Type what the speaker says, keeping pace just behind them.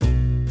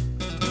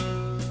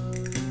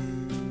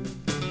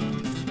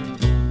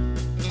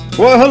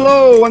Well,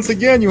 hello! Once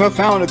again, you have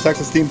found a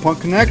Texas Steampunk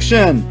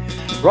Connection,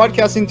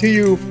 broadcasting to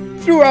you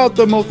throughout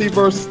the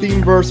multiverse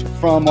Steamverse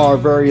from our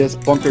various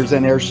bunkers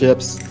and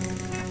airships.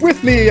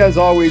 With me, as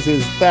always,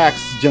 is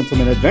Thax,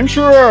 Gentleman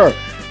Adventurer.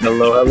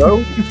 Hello, hello.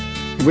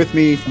 With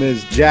me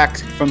is Jack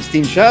from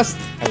Steam Chest.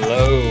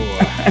 Hello.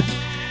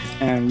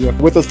 And we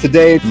have with us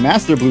today,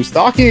 Master Blue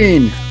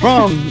Stocking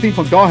from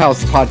Steampunk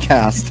Dollhouse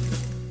podcast.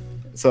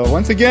 So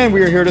once again,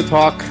 we are here to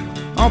talk,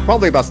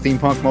 probably about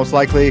steampunk, most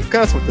likely, because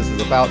that's what this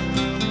is about.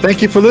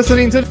 Thank you for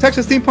listening to the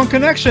Texas Steampunk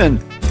Connection.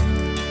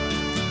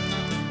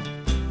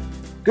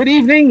 Good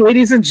evening,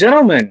 ladies and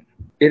gentlemen.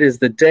 It is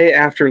the day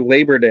after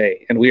Labor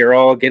Day, and we are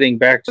all getting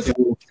back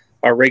to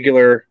our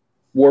regular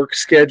work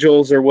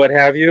schedules or what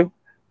have you.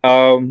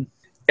 And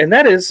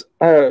that is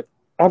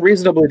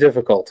unreasonably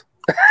difficult.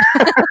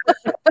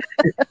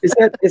 Is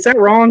that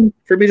wrong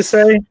for me to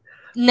say?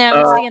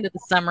 No, it's the end of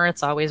the summer.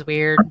 It's always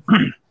weird.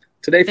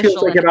 Today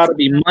feels like it ought to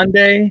be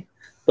Monday,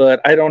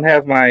 but I don't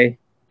have my...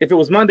 If it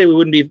was Monday, we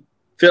wouldn't be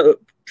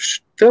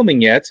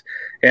filming yet,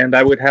 and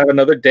I would have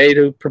another day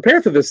to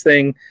prepare for this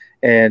thing,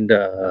 and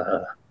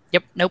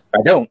Nope.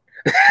 I don't.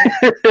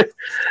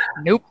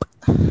 Nope.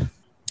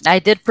 I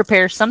did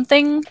prepare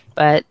something,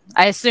 but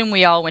I assume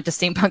we all went to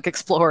Steampunk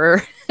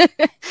Explorer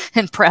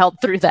and prowled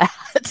through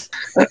that.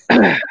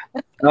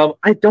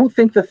 I don't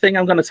think the thing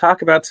I'm going to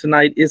talk about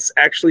tonight is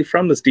actually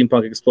from the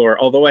Steampunk Explorer,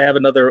 although I have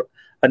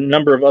a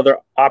number of other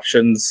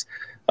options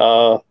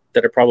that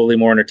are probably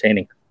more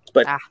entertaining.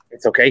 But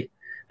it's okay.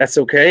 That's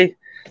okay.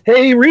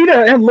 Hey,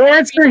 Rita and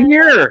Lawrence are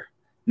here.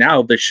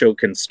 Now the show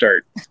can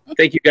start.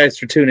 Thank you guys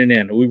for tuning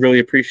in. We really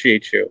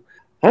appreciate you.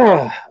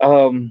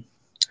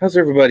 How's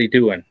everybody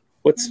doing?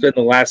 What's been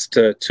the last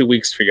 2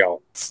 weeks for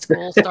y'all?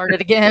 School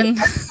started again.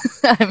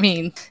 I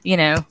mean,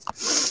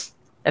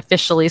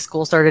 officially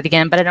school started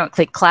again, but I don't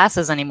take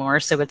classes anymore,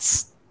 so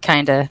it's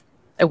kind of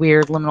a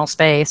weird liminal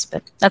space,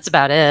 but that's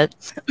about it.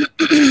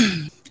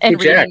 And Hey, Jack,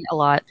 reading a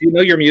lot. Do you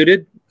know you're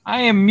muted?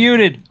 I am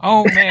muted.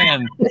 Oh,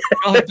 man.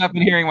 I'll have not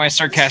been hearing my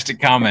sarcastic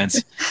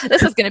comments.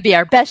 This is going to be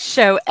our best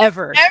show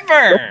ever.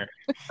 Ever!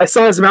 I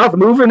saw his mouth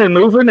moving, and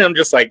I'm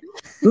just like,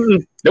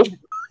 nope.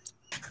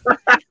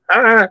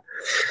 I'm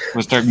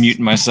gonna start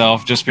muting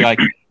myself. Just be like,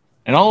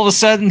 and all of a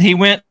sudden he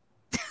went,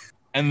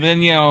 and then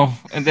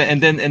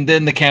and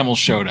then the camel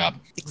showed up.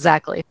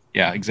 Exactly.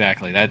 Yeah,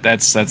 exactly.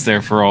 That's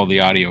there for all the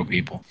audio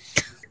people.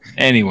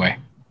 Anyway,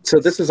 So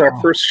this is our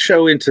first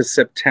show into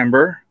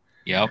September,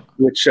 yep.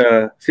 which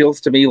feels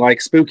to me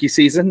like spooky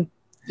season.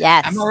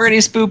 Yes. I'm already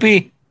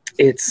spoopy.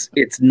 It's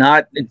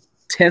not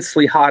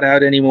intensely hot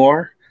out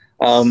anymore,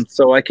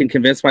 so I can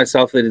convince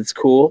myself that it's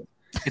cool.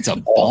 It's a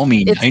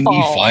balmy It's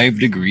 95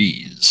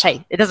 degrees.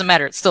 Hey, it doesn't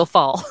matter. It's still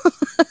fall.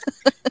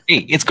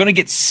 Hey, it's going to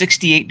get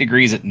 68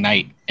 degrees at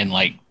night in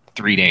like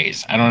 3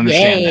 days. I don't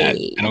understand that.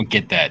 Yay. I don't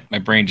get that. My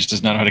brain just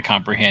does not know how to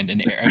comprehend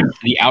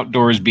the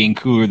outdoors being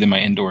cooler than my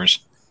indoors.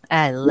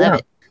 I love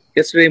it.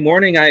 Yesterday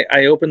morning,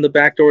 I opened the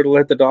back door to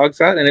let the dogs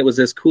out, and it was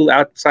as cool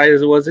outside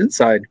as it was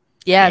inside.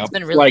 Yeah, Yep. it's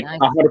been really Like nice.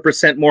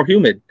 100% more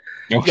humid.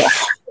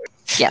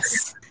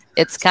 Yes.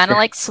 It's kind of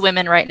like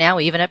swimming right now,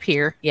 even up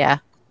here. Yeah.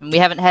 And we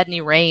haven't had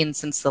any rain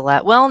since the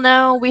last. Well,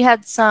 no, we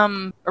had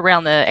some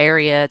around the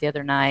area the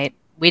other night.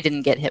 We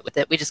didn't get hit with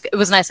it. It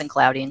was nice and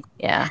cloudy.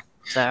 Yeah.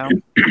 So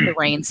the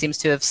rain seems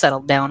to have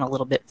settled down a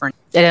little bit.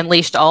 It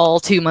unleashed all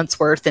 2 months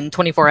worth in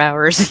 24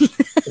 hours.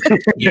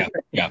 Yeah.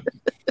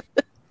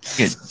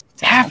 Get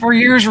half a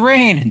year's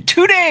rain in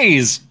 2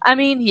 days. I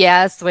mean,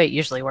 yeah, that's the way it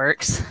usually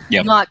works.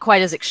 Yep. Not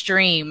quite as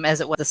extreme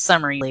as it was this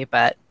summer,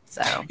 but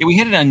so. Yeah, we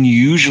had an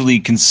unusually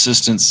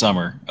consistent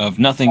summer of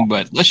nothing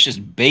but let's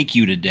just bake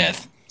you to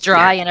death.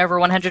 Dry and over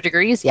 100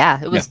 degrees.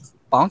 Yeah, it was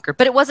bonker.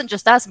 But it wasn't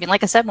just us. I mean,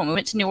 like I said, when we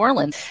went to New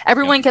Orleans,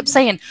 everyone kept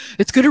saying,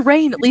 it's going to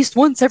rain at least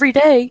once every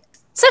day.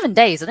 7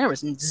 days, and there was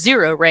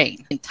zero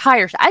rain.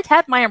 I'd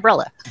had my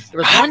umbrella. There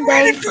was I'm one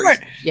day. ready for it.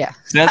 Yeah.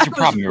 That's I your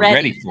problem. was You're ready.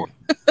 ready for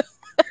it.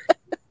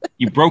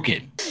 You broke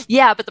it.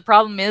 Yeah, but the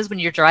problem is when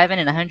you're driving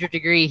in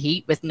 100-degree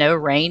heat with no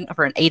rain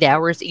for 8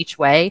 hours each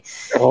way,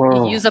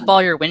 Oh. you use up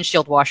all your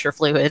windshield washer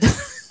fluid.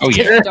 Oh,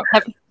 yeah. You don't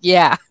have-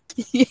 yeah.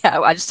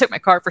 Yeah, I just took my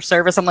car for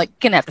service. I'm like,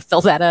 gonna have to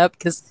fill that up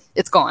because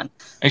it's gone.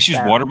 I just use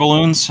water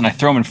balloons and I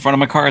throw them in front of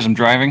my car as I'm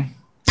driving.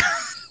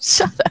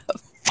 Shut up.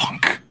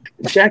 Funk.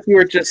 Jack, you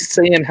were just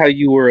saying how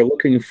you were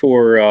looking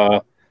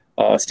for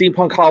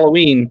Steampunk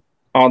Halloween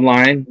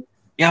online.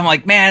 Yeah, I'm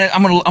like, man,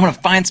 I'm gonna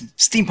find some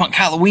steampunk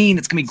Halloween.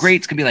 It's gonna be great.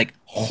 It's gonna be like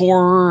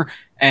horror,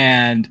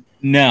 and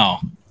no,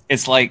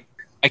 it's like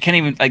I can't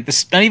even like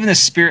this. Not even the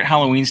Spirit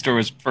Halloween store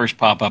was first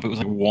pop up. It was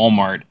like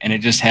Walmart, and it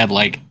just had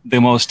like the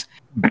most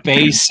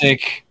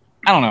basic.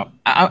 I don't know.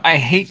 I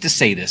hate to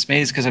say this.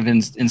 Maybe it's because I've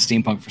been in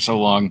steampunk for so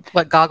long.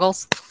 What,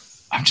 goggles?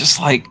 I'm just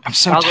like I'm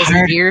so Goggles and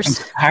tired. gears?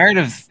 I'm tired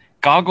of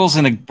goggles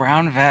and a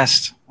brown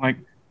vest. Like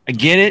I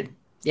get it.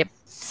 Yep.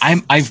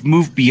 I've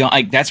moved beyond.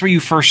 Like that's where you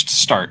first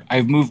start.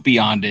 I've moved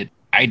beyond it.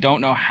 I don't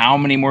know how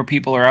many more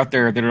people are out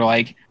there that are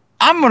like,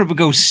 I'm going to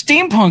go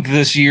steampunk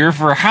this year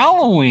for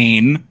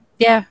Halloween.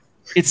 Yeah.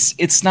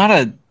 It's not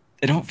a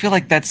I don't feel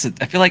like I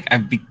feel like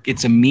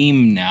it's a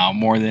meme now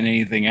more than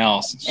anything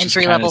else.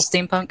 Entry level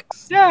steampunk.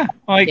 Yeah,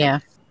 like Yeah.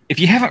 if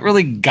you haven't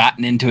really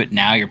gotten into it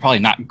now, you're probably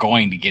not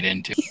going to get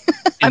into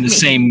it in the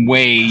same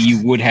way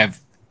you would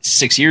have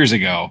 6 years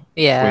ago.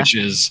 Yeah. Which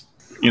is,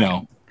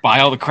 buy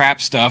all the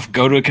crap stuff,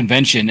 go to a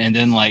convention, and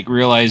then like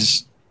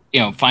realize,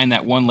 find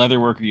that one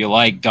leatherworker you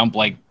like, dump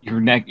like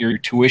your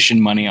tuition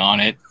money on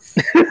it.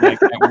 Like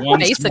that one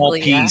small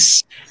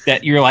piece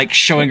that you're like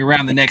showing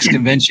around the next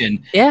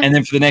convention. Yeah. And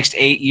then for the next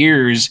 8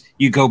 years,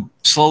 you go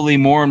slowly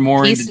more and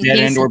more into dead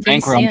end or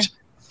bankrupt,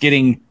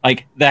 getting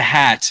like the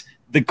hat,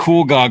 the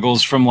cool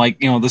goggles from like,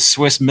 the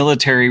Swiss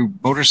military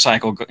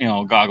motorcycle,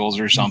 goggles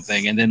or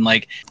something. And then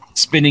like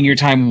spending your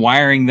time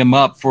wiring them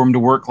up for them to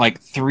work like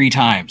 3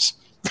 times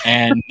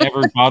and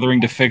never bothering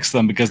to fix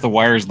them because the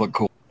wires look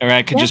cool. Or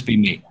that could just be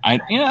me.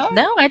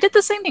 No, I did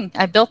the same thing.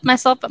 I built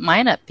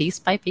mine up piece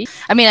by piece.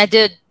 I mean, I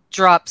did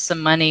drop some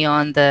money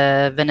on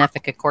the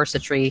Venefica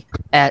corsetry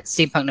at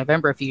Steampunk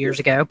November a few years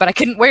ago, but I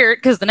couldn't wear it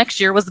because the next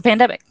year was the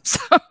pandemic. So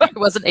I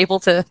wasn't able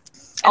to.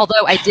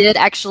 Although I did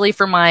actually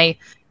for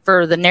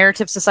the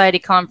Narrative Society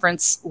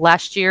conference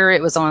last year,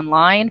 it was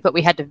online, but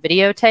we had to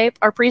videotape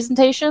our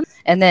presentation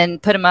and then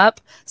put them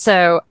up.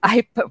 So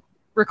I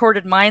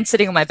recorded mine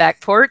sitting on my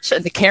back porch,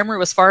 and the camera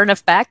was far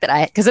enough back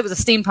that because it was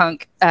a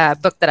steampunk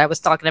book that I was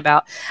talking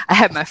about, I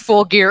had my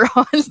full gear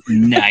on.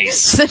 Nice.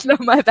 Sitting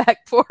on my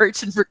back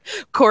porch and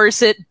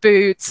corset,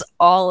 boots,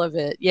 all of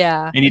it.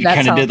 Yeah. And you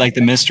kind of did like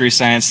the Mystery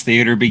Science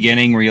Theater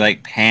beginning where you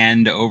like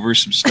panned over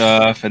some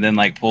stuff and then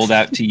like pulled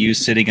out to you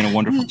sitting in a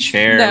wonderful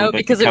chair with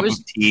like, a cup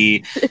of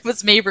tea. It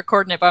was me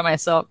recording it by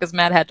myself because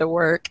Matt had to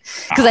work.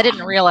 Because I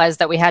didn't realize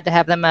that we had to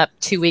have them up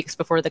 2 weeks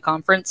before the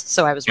conference,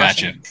 so I was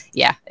rushing.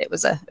 Yeah, it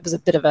was a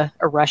bit of a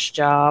rush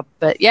job,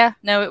 but yeah,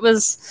 no, it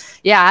was.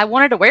 Yeah, I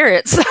wanted to wear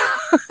it, so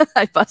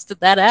I busted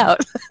that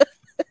out.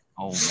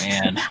 Oh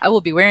man, I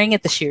will be wearing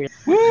it this year.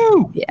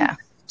 Woo! Yeah.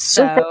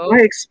 So from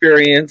my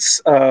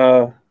experience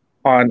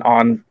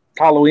on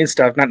Halloween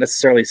stuff, not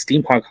necessarily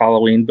steampunk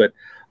Halloween, but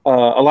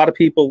a lot of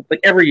people, like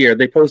every year,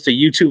 they post a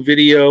YouTube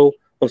video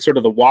of sort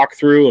of the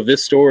walkthrough of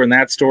this store and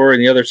that store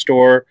and the other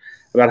store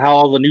about how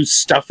all the new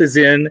stuff is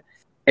in.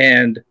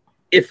 And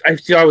if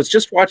I was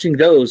just watching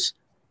those,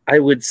 I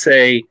would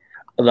say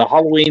the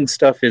Halloween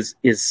stuff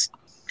is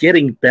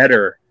getting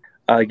better,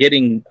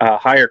 getting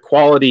higher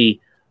quality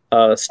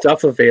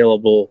stuff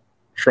available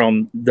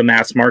from the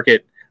mass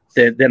market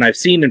than I've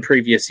seen in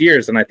previous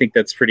years. And I think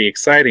that's pretty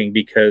exciting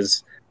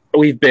because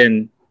we've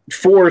been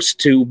forced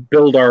to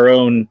build our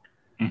own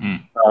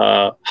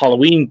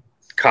Halloween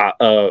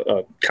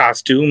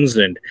costumes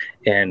and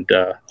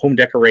home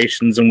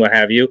decorations and what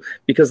have you,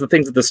 because the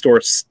things at the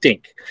store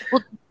stink.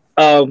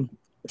 Well,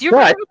 do you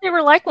remember what they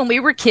were like when we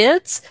were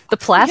kids? The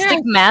plastic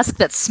mask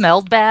that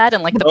smelled bad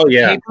and like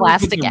the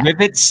plastic the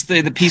rivets,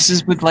 the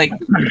pieces with like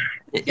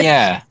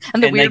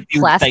and the weird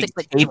plastic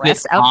like tape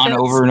dress it on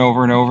over and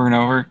over and over and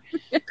over.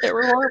 They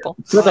were horrible.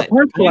 So the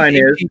punchline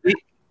is,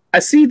 I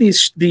see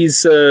these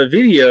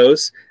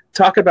videos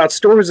talk about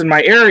stores in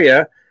my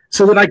area,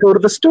 so then I go to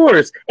the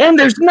stores and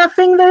there's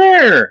nothing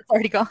there. It's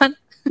already gone.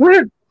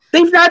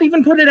 They've not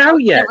even put it out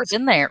yet. Never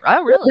been there.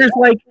 Oh, really? There's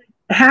like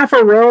half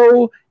a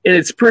row, and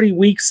it's pretty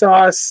weak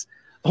sauce.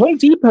 Home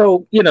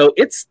Depot,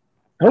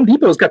 Home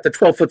Depot's got the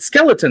 12-foot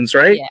skeletons,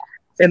 right? Yeah.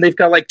 And they've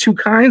got like 2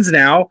 kinds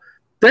now.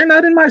 They're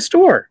not in my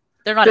store.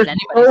 They're not in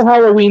anybody's store. No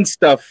Halloween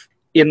stuff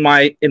in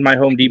my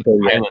Home Depot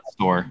yet.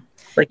 Store.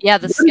 Like, the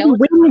what are you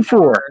waiting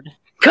for?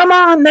 Come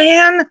on,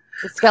 man!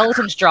 The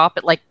skeletons drop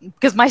at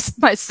because my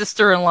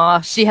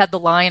sister-in-law, she had the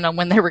line on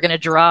when they were going to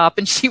drop,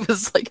 and she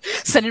was like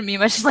sending me a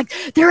message. She's like,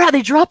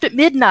 they dropped at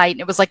midnight, and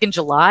it was like in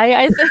July,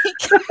 I think.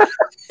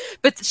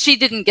 But she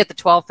didn't get the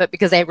 12-foot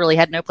because they really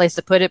had no place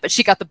to put it. But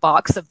she got the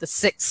box of the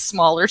 6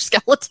 smaller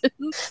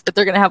skeletons that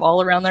they're going to have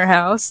all around their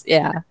house.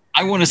 Yeah.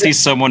 I want to see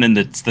someone in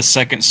the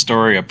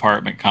second-story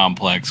apartment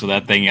complex with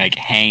that thing like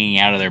hanging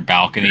out of their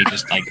balcony,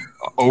 just like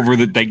over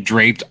the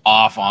draped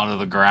off onto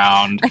the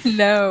ground. I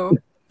know.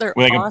 They're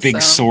with like awesome. a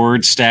big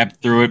sword stabbed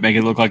through it, make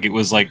it look like it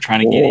was like trying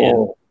to get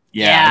in.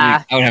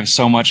 Yeah. I would have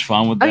so much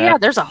fun with that. Oh yeah,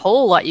 there's a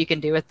whole lot you can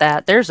do with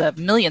that. There's a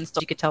million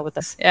stuff you could tell with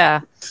this. Yeah.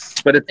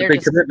 But it's a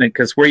big commitment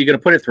because where are you going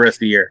to put it the rest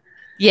of the year?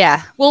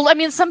 Yeah. Well, I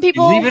mean, some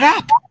people leave it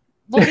up.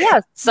 Well, yeah,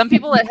 some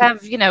people that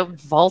have,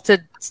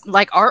 vaulted,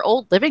 like our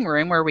old living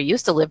room where we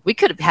used to live, we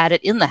could have had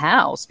it in the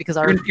house because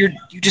you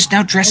just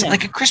now dress it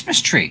like a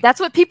Christmas tree. That's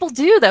what people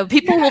do, though.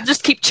 People will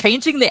just keep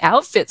changing the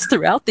outfits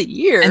throughout the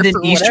year. And then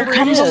Easter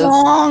comes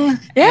along,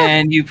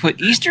 and you put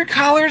Easter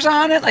collars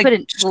on it,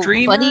 like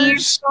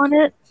streamers on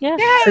it. Yeah.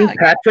 St.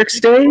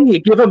 Patrick's Day, you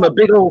give them a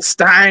big old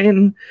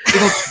stein.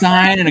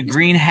 And a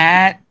green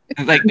hat.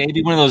 Like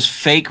maybe one of those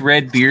fake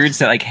red beards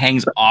that like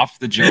hangs off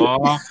the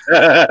jaw.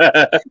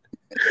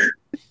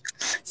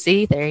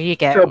 See, there you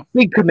go. So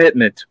big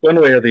commitment, one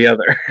way or the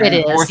other. It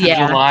is, 4th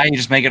of July, you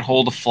just make it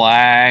hold a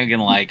flag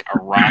and like a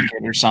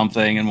rocket or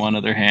something in one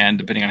other hand,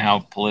 depending on how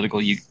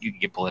political you can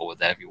get political with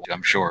that if you want.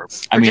 I'm sure.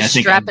 I think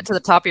strap it to the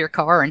top of your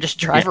car and just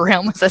drive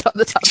around with it on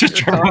the top of your car.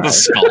 Just drive with a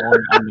skull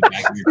on the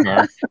back of your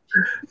car.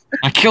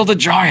 I killed a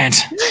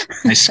giant.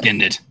 I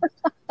skinned it.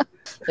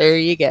 There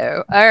you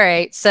go. All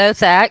right. So,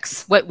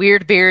 Thax, what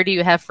weird beer do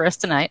you have for us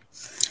tonight?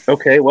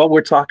 Okay, well,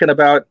 we're talking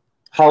about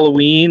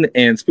Halloween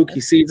and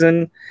spooky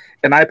season,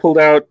 and I pulled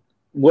out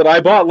what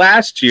I bought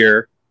last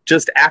year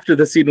just after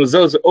the season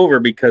was over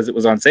because it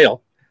was on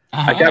sale.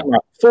 I got my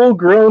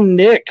full-grown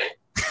Nick.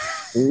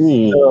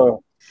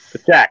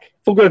 Jack.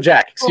 Full-grown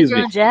Jack, excuse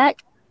me. Full-grown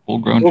Jack?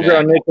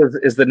 Full-grown Nick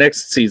is the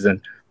next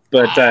season.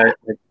 But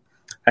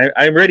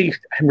I'm ready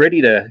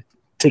to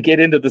get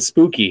into the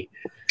spooky.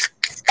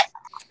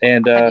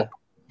 And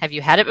have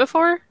you had it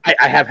before?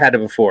 I have had it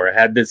before. I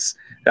had this.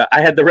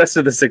 I had the rest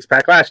of the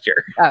 6-pack last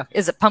year. Oh,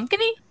 is it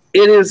pumpkin-y?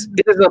 It is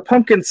a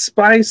pumpkin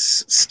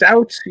spice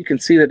stout. You can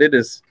see that it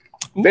is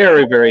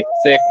very, very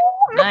thick.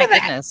 My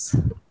goodness.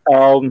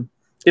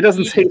 It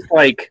doesn't taste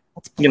like,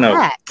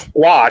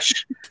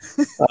 squash,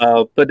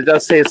 but it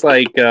does taste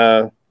like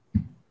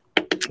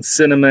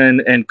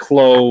cinnamon and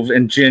clove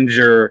and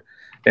ginger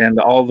and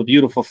all the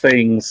beautiful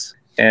things.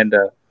 And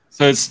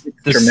so it's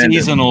the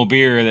tremendous seasonal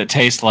beer that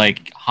tastes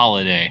like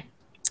holiday,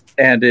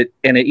 and it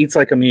eats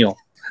like a meal.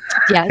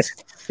 Yes.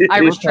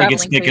 I wish I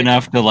get thick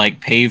enough to like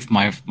pave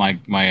my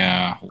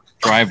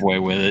driveway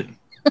with it,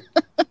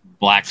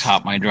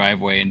 blacktop my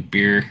driveway in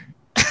beer.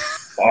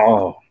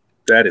 Oh,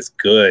 that is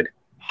good.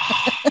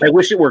 I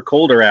wish it were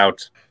colder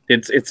out.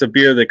 It's a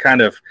beer that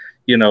kind of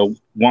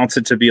wants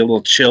it to be a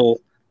little chill,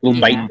 a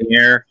little bite in the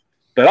air.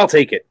 But I'll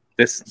take it.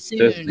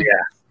 Soon.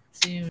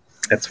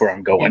 That's where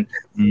I'm going.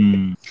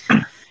 Mm.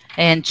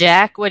 And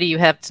Jack, what do you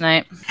have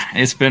tonight?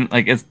 It's been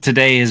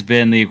today has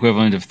been the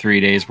equivalent of 3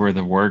 days worth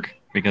of work,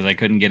 because I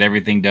couldn't get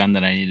everything done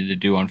that I needed to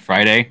do on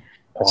Friday.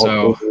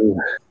 So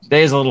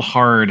today is a little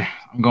hard.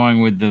 I'm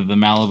going with the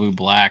Malibu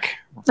Black.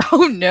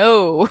 Oh,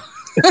 no.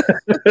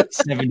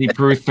 70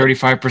 proof,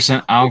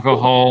 35%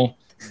 alcohol,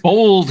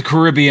 bold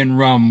Caribbean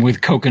rum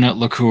with coconut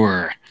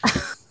liqueur.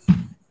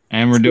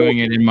 And we're doing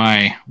it in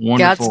my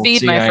wonderful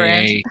Godspeed,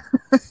 CIA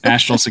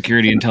National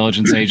Security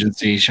Intelligence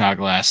Agency shot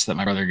glass that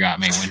my brother got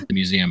me when to the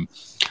museum.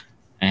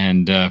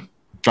 And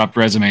dropped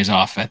resumes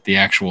off at the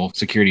actual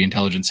security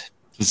intelligence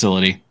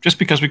facility just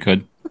because we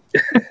could.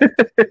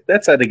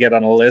 That's how to get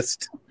on a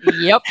list.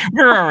 Yep.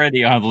 We're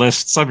already on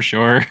lists, I'm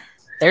sure.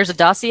 There's a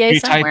dossier you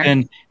somewhere. Type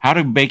in how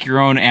to make your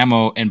own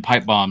ammo and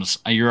pipe bombs.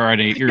 You're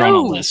on a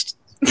list.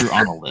 You're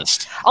on a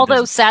list.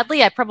 Although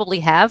sadly I probably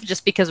have,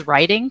 just because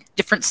writing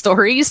different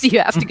stories,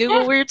 you have to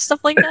Google weird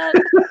stuff like that.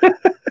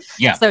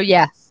 Yeah. So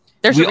yeah.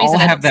 There's we a reason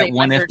all I have don't that save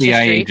one my search FBI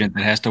history. agent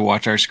that has to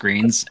watch our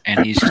screens,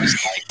 and he's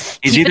just like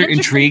he's Keep it either interesting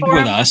intrigued for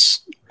with him.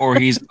 us or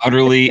he's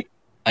utterly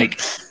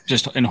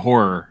just in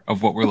horror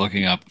of what we're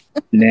looking up.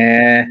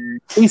 Nah,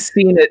 he's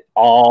seen it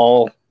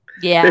all.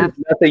 Yeah. There's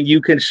nothing you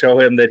can show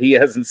him that he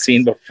hasn't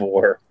seen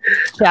before.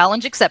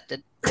 Challenge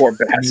accepted. Poor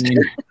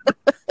bastard.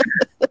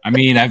 I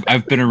mean,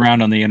 I've been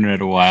around on the internet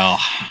a while.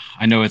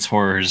 I know it's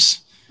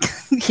horrors.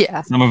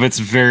 Yeah. Some of it's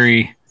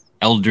very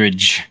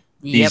eldritch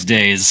these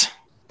days,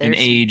 in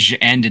age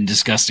and in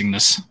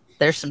disgustingness.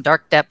 There's some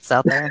dark depths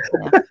out there.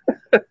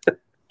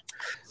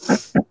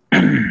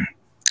 Yeah.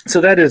 So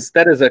that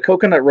is a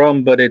coconut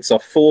rum, but it's a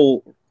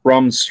full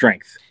rum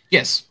strength.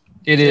 Yes,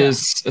 it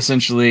is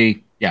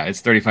essentially. Yeah,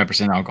 it's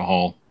 35%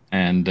 alcohol,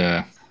 and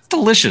it's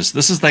delicious.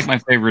 This is like my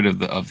favorite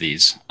of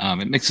these.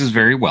 It mixes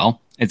very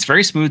well. It's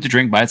very smooth to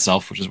drink by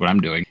itself, which is what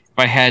I'm doing. If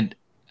I had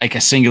like a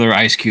singular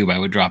ice cube, I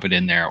would drop it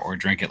in there or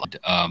drink it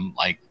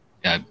like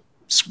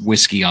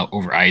whiskey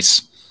over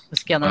ice.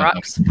 Whiskey on the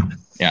rocks.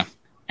 Yeah,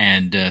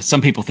 and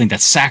some people think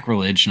that's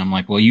sacrilege, and I'm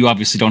like, well, you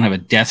obviously don't have a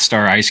Death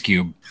Star ice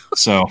cube,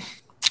 so.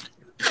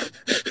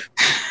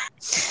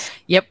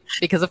 Yep,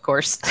 because of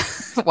course.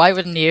 Why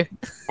wouldn't you?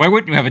 Why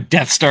wouldn't you have a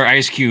Death Star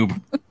ice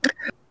cube?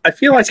 I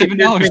feel like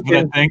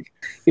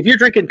if you're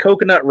drinking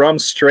coconut rum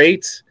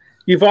straight,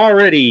 you've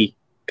already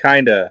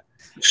kind of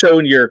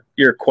shown your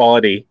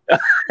quality.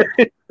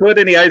 Put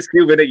any ice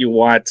cube in it you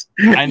want.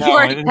 I know. You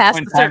already passed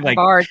a certain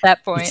bar at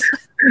that point.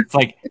 It's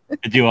like,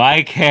 do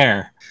I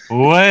care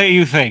what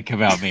you think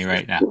about me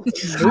right now?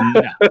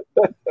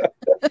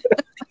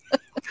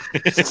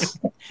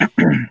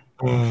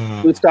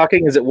 Food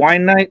stocking, is it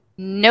wine night?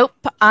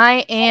 Nope.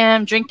 I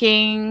am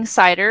drinking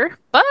cider,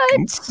 but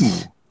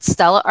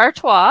Stella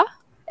Artois.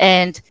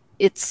 And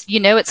it's,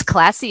 it's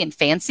classy and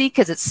fancy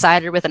because it's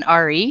cider with an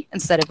RE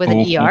instead of with an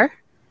ER.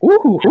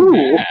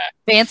 Ooh.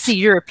 Fancy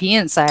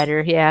European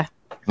cider, yeah.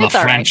 The It's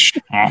all French.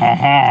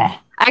 I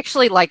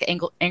actually like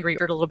Angry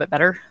Bird a little bit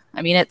better.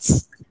 I mean,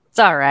 it's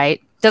all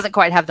right. Doesn't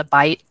quite have the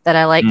bite that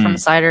I like from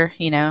cider,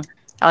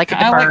 I like it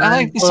to burn. I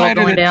like the a little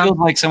cider going that down. feels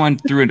like someone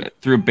threw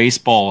a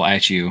baseball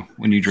at you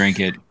when you drink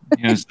it.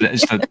 It's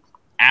the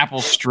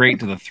apple straight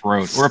to the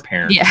throat, or a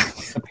pear. Yeah.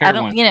 A pear I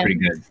don't- one's you know. pretty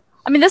good.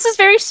 I mean, this is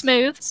very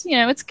smooth.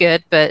 It's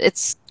good,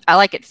 but I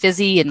like it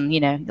fizzy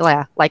and,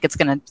 like it's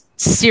going to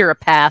sear a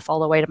path all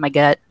the way to my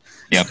gut.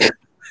 Yep.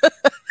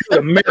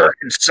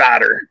 American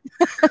cider.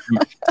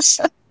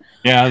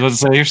 Yeah, I was about to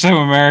say, you're so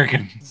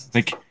American.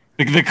 Like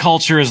the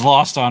culture is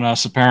lost on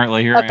us.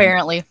 Apparently, here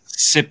Apparently. I am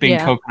sipping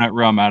coconut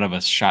rum out of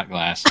a shot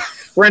glass.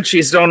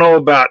 Frenchies don't know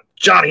about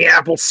Johnny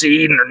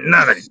Appleseed or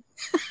nothing.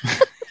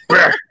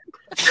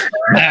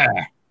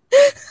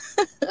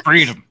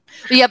 Freedom.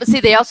 Yeah, but see,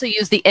 they also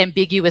use the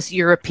ambiguous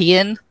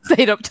European.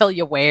 They don't tell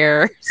you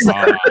where. So,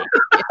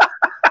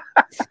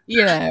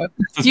 you know,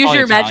 It's use probably your Italian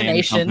or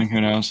imagination. something,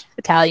 who knows?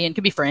 Italian,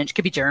 could be French,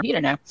 could be German. You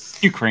don't know.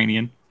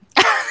 Ukrainian.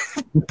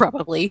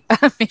 Probably.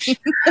 I mean,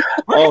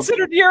 We're Oh.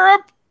 considered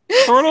Europe,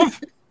 sort of.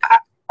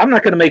 I'm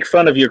not going to make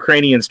fun of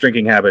Ukrainians'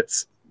 drinking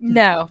habits.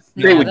 no.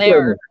 They No, would they kill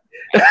are.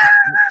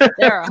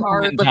 They're Moment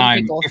hard in living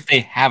time, people. if they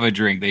have a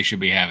drink, they should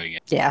be having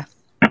it. Yeah.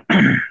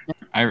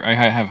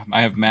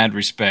 I have mad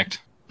respect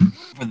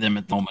for them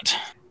at the moment.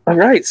 All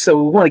right,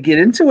 so we want to get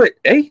into it,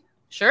 eh?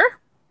 Sure.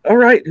 All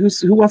right, who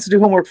wants to do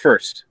homework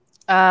first?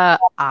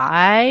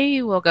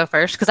 I will go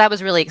first because I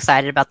was really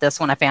excited about this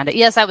when I found it.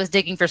 Yes, I was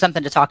digging for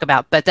something to talk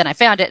about, but then I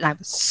found it and I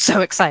was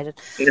so excited.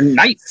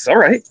 Nice. All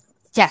right.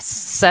 Yes.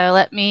 So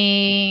let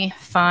me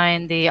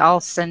find the.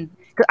 I'll send.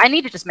 I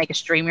need to just make a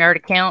StreamYard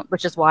account,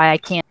 which is why I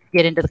can't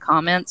get into the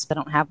comments. But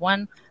I don't have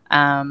one.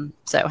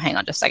 So hang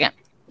on just a second.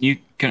 You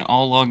can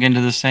all log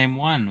into the same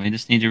one. We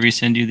just need to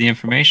resend you the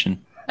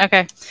information.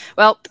 Okay.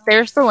 Well,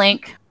 there's the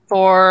link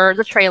for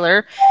the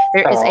trailer.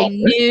 There is a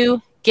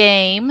new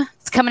game.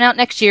 It's coming out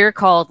next year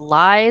called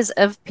Lies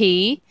of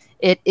P.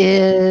 It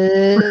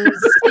is.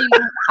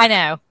 I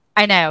know.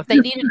 They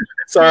needed.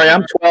 Sorry,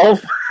 I'm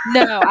 12.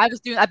 No,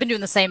 I've been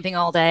doing the same thing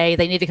all day.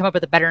 They need to come up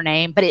with a better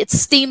name, but it's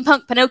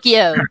Steampunk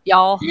Pinocchio,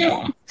 y'all.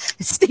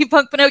 It's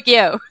Steampunk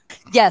Pinocchio.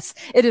 Yes,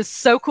 it is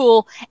so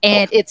cool,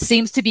 and it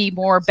seems to be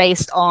more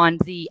based on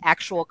the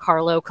actual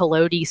Carlo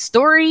Collodi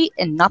story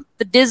and not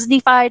the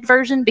Disney-fied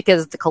version,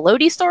 because the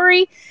Collodi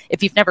story,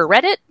 if you've never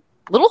read it,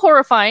 a little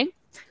horrifying.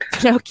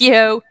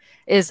 Pinocchio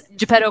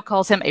Geppetto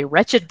calls him a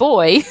wretched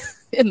boy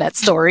in that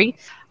story.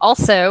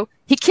 Also,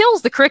 he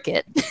kills the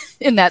cricket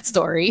in that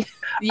story.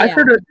 Yeah. I've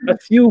heard a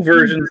few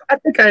versions. I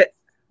think the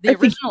think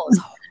original is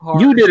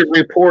hard. you did a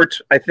report.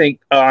 I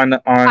think on.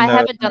 I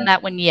haven't done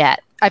that one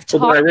yet. I've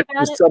Well, talked I read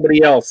about to it.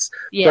 somebody else.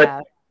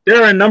 Yeah,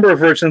 There are a number of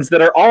versions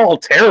that are all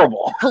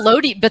terrible.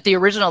 Collodi, but the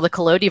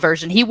Collodi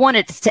version, he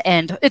wanted it to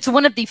end. It's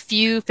one of the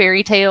few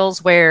fairy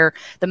tales where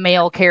the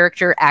male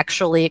character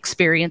actually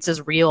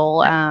experiences real.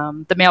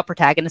 The male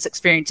protagonist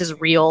experiences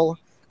real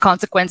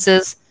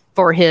consequences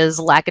for his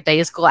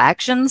lackadaisical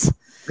actions.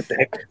 What the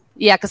heck?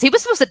 Yeah, because he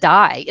was supposed to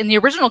die in the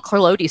original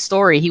Collodi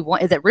story.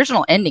 The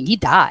original ending, he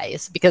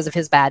dies because of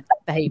his bad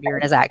behavior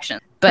and his actions.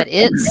 But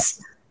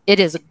it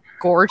is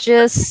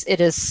gorgeous.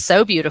 It is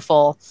so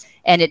beautiful,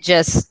 and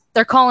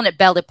they're calling it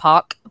Belle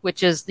Epoque,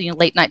 which is the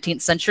late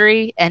 19th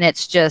century, and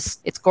it's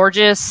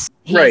gorgeous.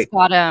 He's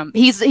got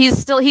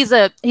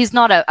he's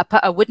not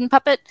a wooden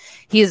puppet.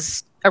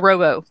 He's a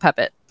robo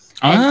puppet.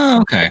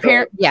 Oh, okay.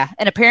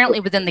 And apparently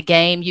within the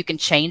game you can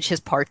change his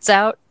parts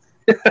out.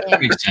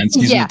 Makes sense.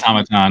 He's an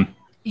automaton.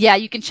 Yeah,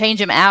 you can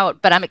change him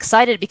out, but I'm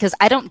excited because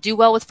I don't do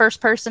well with first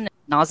person. It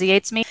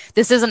nauseates me.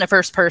 This isn't a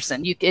first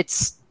person.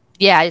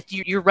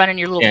 You're running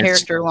your little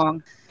character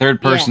along.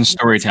 Third person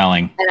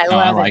storytelling. And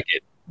I like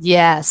it.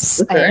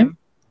 Yes. Okay.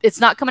 It's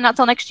not coming out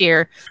till next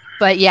year,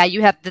 but yeah,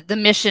 you have the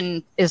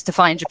mission is to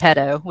find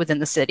Geppetto within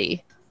the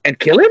city. And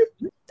kill him?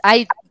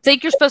 I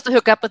think you're supposed to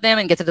hook up with him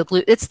and get to the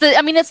blue. It's the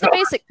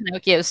basic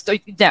Pinocchio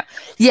story. No,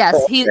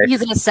 yes,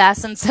 he's an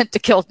assassin sent to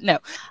kill. No,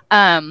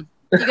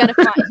 you got to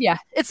find. Yeah,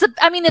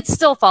 it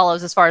still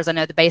follows as far as I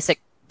know the basic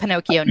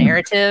Pinocchio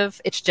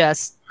narrative. It's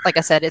just like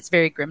I said, it's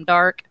very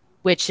grimdark,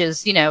 which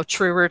is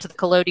truer to the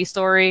Collodi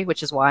story,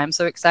 which is why I'm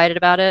so excited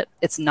about it.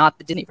 It's not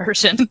the Disney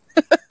version,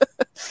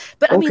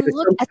 but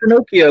look at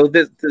Pinocchio,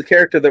 the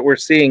character that we're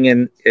seeing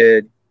in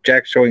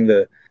Jack showing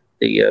the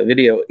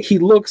video. He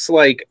looks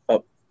like a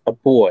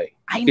boy.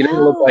 He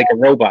doesn't look like a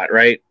robot,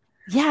 right?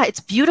 Yeah, it's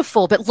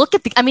beautiful, but look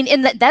at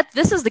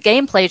this is the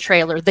gameplay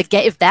trailer.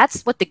 If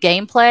that's what the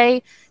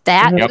gameplay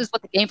is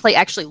what the gameplay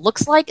actually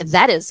looks like,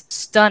 that is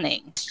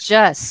stunning.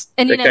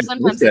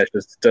 Sometimes that's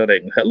just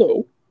stunning.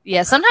 Hello.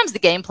 Yeah, sometimes the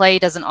gameplay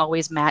doesn't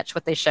always match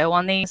what they show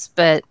on these,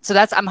 but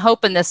I'm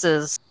hoping this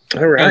is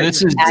all right.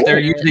 They're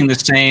using the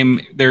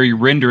same. They're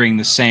rendering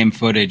the same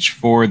footage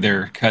for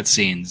their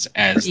cutscenes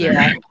as their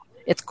game.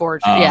 It's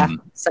gorgeous.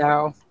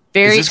 So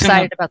very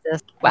excited about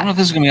this. I don't know if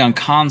this is going to be on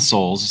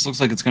consoles. This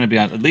looks like it's going to be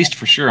at least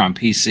for sure on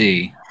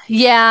PC.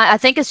 Yeah, I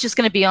think it's just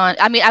going to be on.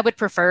 I would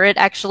prefer it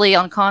actually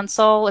on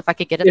console if I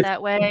could get it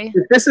that way.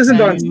 If this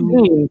isn't on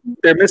Steam,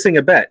 they're missing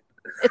a bet.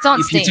 It's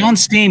on Steam. If it's on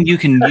Steam, you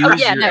can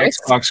use your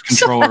Xbox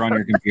controller on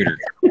your computer.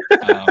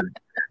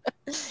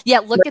 Yeah,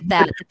 look at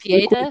that. The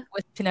Pieta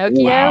with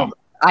Pinocchio. Wow.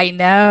 I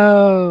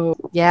know.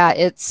 Yeah,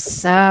 it's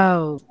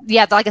so.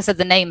 Yeah, like I said,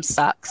 the name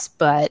sucks,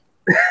 but.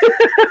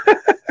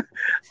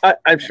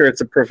 I'm sure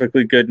it's a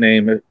perfectly good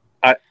name.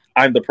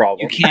 I'm the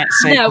problem. You can't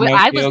say no, Pinocchio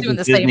I was doing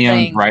the same Disney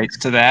thing. owned rights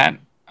to that.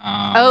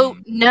 No,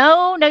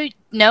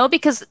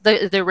 because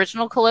the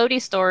original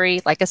Collodi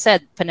story, like I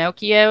said,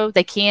 Pinocchio,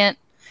 they can't.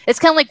 It's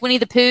kind of like Winnie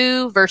the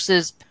Pooh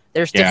versus.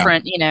 There's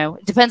different,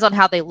 it depends on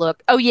how they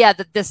look. Oh yeah,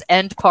 this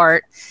end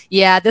part.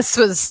 Yeah, this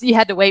was. You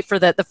had to wait for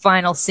the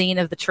final scene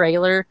of the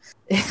trailer.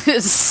 It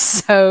is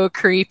so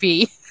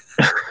creepy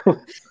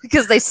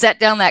because they set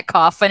down that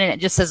coffin and it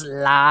just says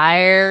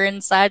 "liar"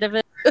 inside of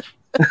it.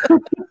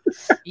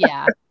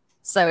 Yeah.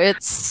 So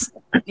it's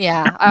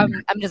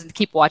I'm just gonna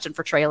keep watching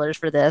for trailers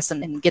for this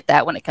and get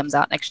that when it comes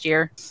out next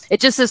year. It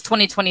just says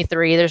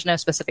 2023. There's no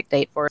specific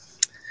date for it.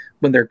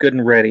 When they're good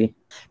and ready.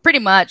 Pretty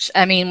much.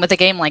 I mean, with a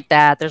game like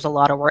that, there's a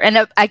lot of work,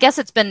 and I guess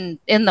it's been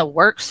in the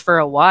works for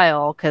a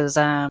while because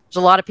there's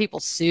a lot of people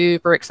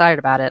super excited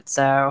about it.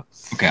 So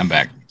Okay, I'm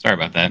back. Sorry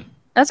about that.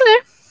 that's okay.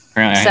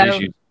 Apparently, I had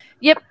issues.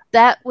 Yep,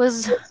 that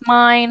was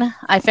mine.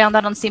 I found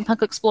that on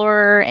Steampunk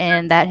Explorer,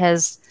 and that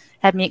has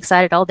had me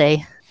excited all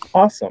day.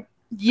 Awesome.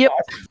 Yep.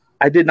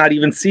 I did not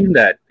even see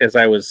that as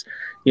I was,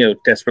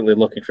 desperately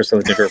looking for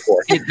something to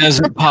report. It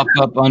doesn't pop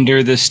up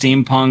under the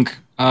steampunk.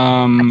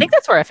 I think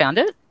that's where I found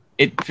it.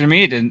 For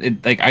me, it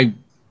didn't. I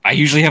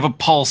usually have a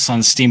pulse on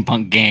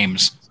steampunk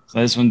games. So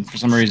this one, for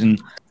some reason,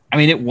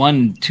 it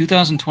won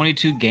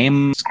 2022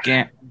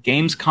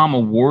 Gamescom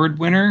Award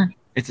winner.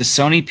 It's a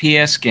Sony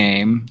PS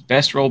game,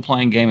 best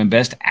role-playing game, and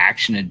best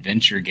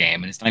action-adventure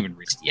game, and it's not even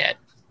released yet.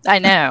 I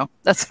know.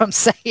 That's what I'm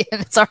saying.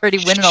 It's already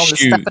winning all this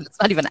stuff, and it's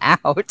not even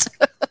out. But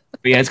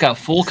yeah, it's got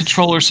full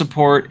controller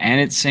support,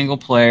 and it's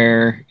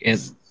single-player.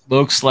 It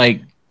looks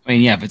like,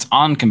 if it's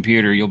on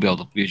computer, you'll be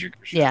able to use your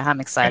computer. Yeah,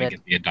 I'm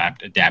excited. Get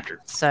the adapter.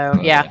 So,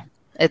 I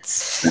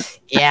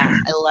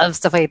love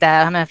stuff like that.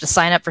 I'm going to have to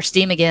sign up for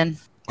Steam again.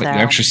 Wait, you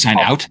actually signed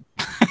out?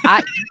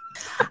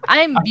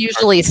 I'm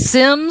usually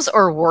Sims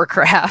or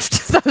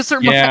Warcraft. Those are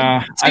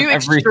my two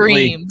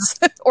extremes.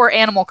 Or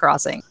Animal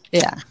Crossing.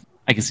 Yeah.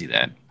 I can see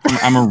that.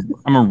 I'm a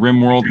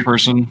RimWorld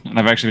person, and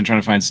I've actually been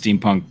trying to find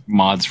steampunk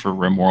mods for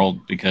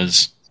RimWorld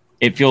because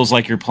it feels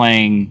like you're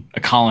playing a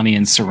colony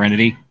in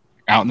Serenity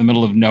out in the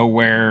middle of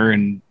nowhere,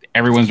 and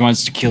everyone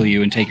wants to kill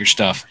you and take your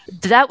stuff.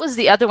 That was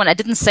the other one. I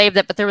didn't save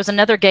that, but there was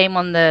another game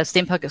on the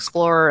Steampunk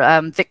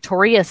Explorer,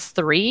 Victoria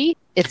 3.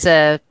 It's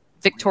a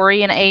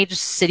Victorian age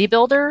city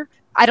builder.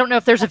 I don't know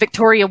if there's a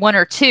Victoria 1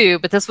 or 2,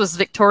 but this was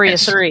Victoria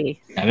 3.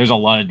 Yeah, there's a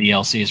lot of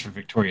DLCs for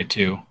Victoria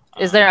 2.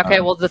 Is there? Okay,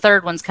 well, the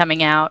third one's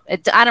coming out.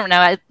 I don't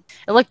know.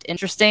 It looked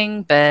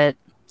interesting, but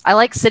I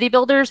like city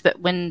builders, but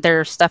when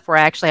there's stuff where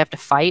I actually have to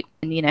fight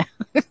and,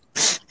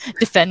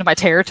 defend my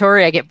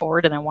territory, I get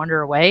bored and I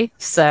wander away.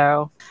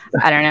 So,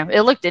 I don't know.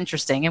 It looked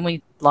interesting, and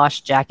we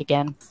lost Jack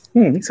again.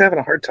 He's having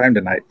a hard time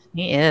tonight.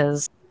 He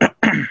is.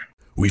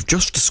 We've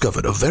just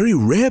discovered a very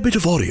rare bit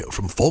of audio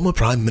from former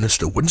Prime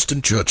Minister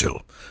Winston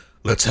Churchill.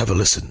 Let's have a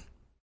listen.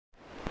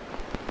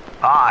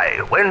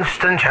 I,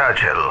 Winston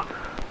Churchill,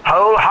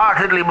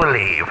 wholeheartedly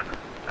believe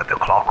that the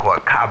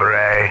Clockwork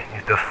Cabaret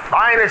is the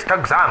finest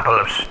example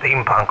of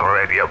steampunk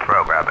radio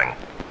programming.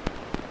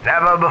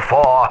 Never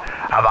before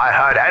have I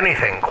heard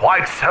anything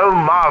quite so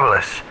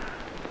marvelous,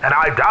 and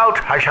I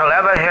doubt I shall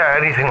ever hear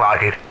anything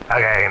like it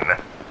again.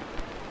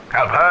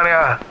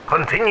 Calpurnia,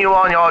 continue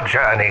on your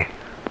journey,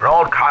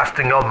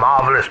 broadcasting your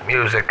marvelous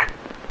music,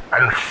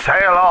 and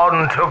sail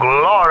on to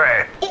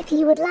glory. If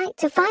you would like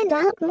to find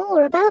out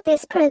more about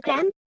this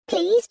program,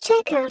 please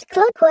check out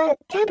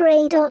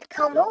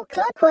clockworkcabaret.com or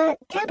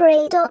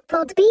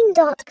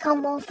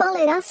clockworkcabaret.podbean.com or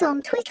follow us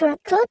on Twitter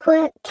at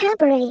Clockwork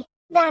Cabaret.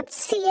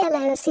 That's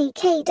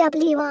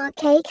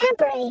CLOCKWRK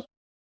Cabaret.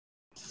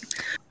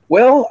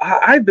 Well,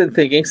 I've been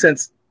thinking,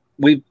 since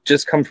we've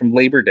just come from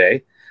Labor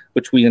Day,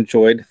 which we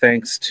enjoyed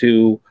thanks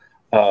to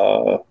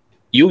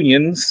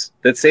unions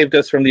that saved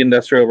us from the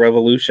Industrial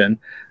Revolution.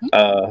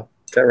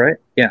 Is that right?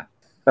 Yeah.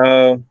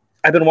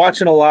 I've been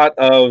watching a lot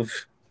of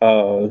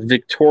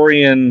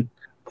Victorian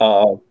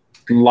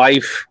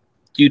life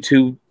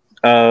YouTube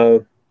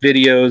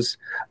videos,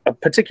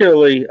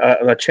 particularly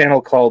a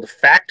channel called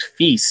Fact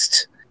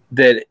Feast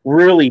that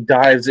really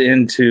dives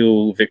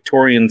into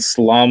Victorian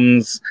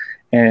slums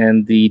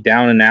and the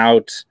down and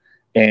out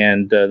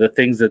and the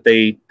things that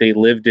they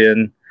lived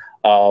in.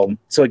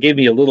 So it gave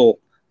me a little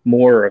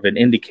more of an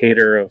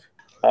indicator of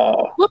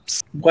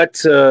what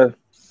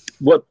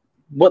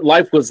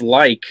life was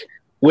like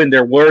when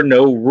there were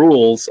no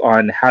rules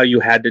on how you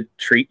had to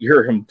treat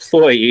your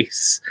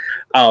employees.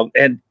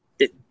 And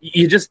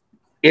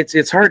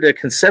it's hard to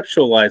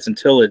conceptualize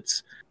until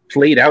it's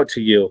played out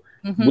to you.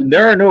 Mm-hmm. When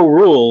there are no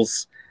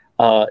rules,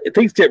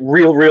 things get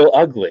real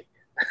ugly.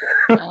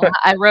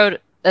 I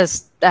wrote a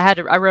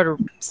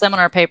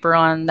seminar paper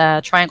on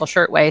Triangle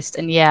Shirtwaist,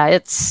 and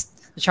it's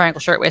the Triangle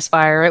Shirtwaist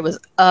fire. It was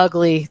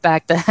ugly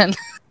back then.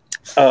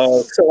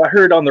 So I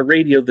heard on the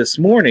radio this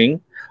morning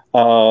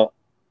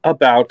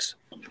about,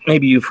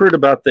 maybe you've heard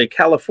about the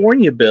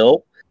California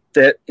bill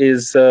that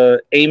is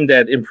aimed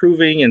at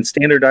improving and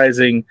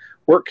standardizing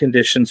work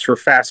conditions for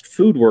fast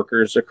food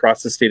workers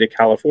across the state of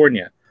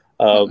California.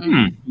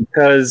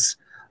 Because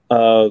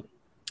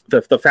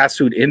the fast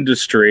food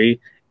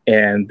industry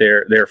and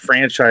their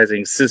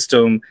franchising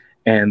system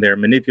and their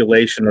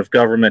manipulation of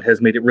government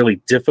has made it really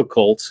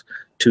difficult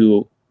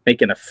to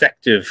make an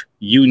effective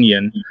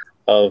union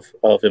of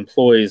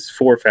employees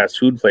for fast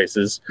food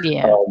places.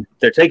 Yeah.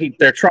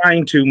 They're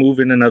trying to move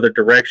in another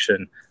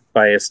direction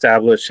by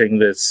establishing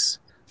this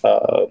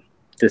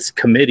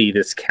committee,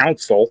 this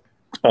council,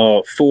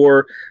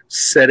 for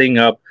setting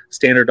up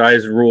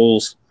standardized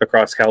rules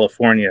across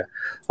California.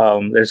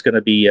 There's going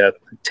to be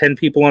 10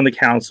 people on the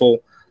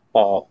council.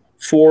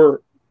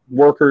 4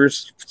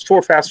 workers,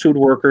 4 fast food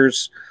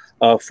workers,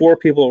 4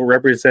 people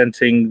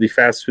representing the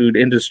fast food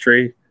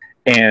industry,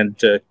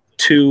 and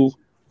 2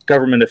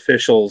 government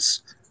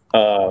officials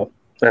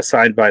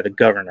assigned by the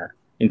governor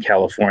in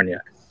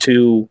California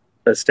to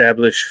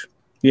establish,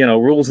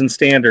 rules and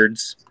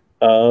standards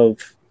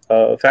of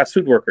fast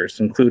food workers,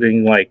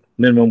 including like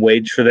minimum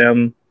wage for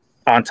them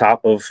on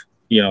top of,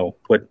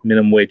 what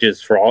minimum wage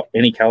is for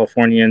any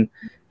Californian,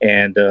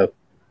 and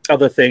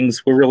other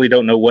things. We really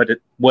don't know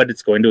what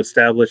it's going to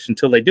establish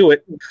until they do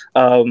it.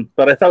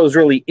 But I thought it was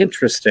really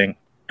interesting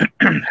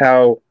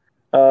how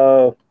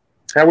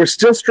we're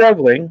still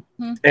struggling,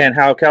 and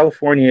how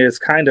California is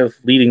kind of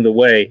leading the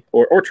way,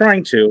 or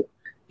trying to,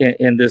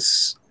 in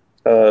this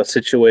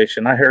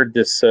situation. I heard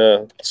this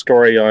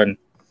story on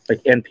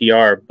like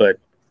NPR, but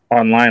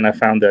online I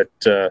found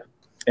that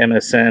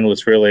MSN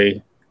was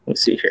really.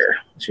 Let's see here.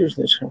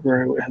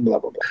 Blah blah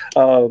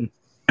blah.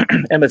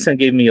 MSN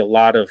gave me a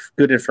lot of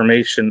good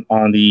information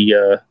on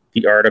the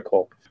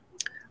article,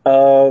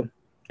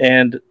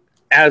 and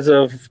as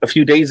of a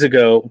few days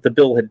ago, the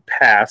bill had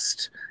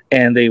passed,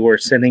 and they were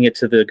sending it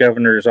to the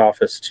governor's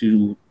office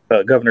to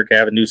Governor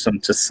Gavin Newsom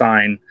to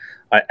sign.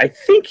 I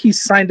think he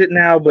signed it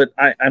now, but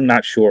I'm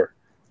not sure.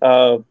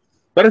 But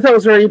I thought it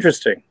was very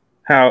interesting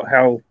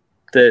how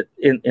that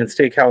in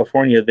state of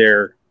California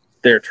they're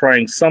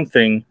trying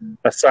something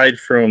aside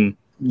from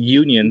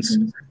unions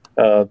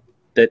that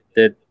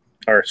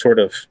are sort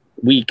of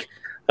weak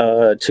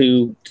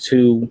to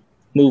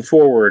move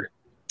forward.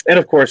 And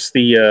of course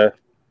the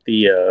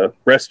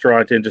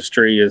restaurant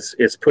industry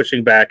is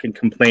pushing back and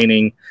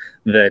complaining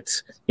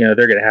that they're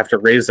going to have to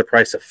raise the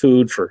price of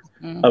food for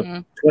up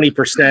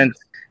 20%,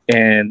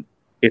 and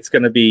it's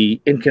going to be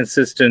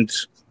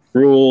inconsistent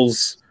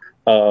rules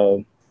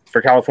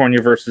for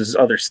California versus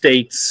other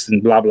states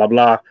and blah blah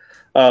blah.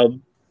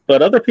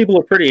 But other people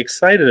are pretty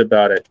excited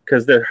about it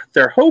because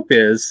their hope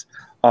is,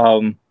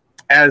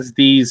 as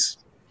these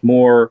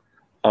more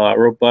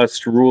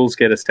robust rules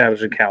get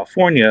established in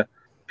California,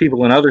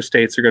 people in other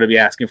states are going to be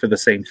asking for the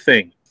same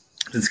thing.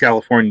 Since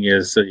California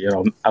is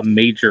a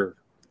major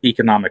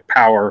economic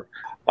power,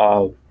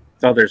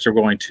 others are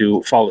going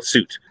to follow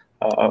suit.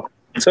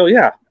 So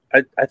yeah,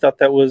 I thought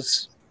that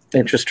was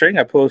interesting.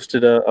 I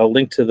posted a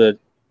link to the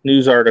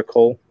news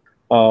article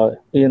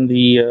in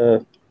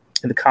the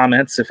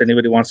comments if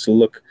anybody wants to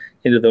look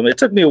into them. It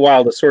took me a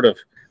while to sort of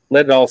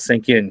let it all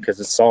sink in because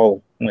it's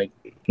all like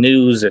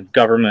news and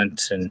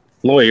government and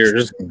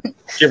lawyers and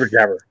jibber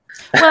jabber.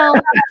 Well,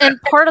 and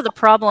part of the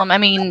problem, I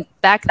mean,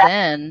 back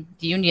then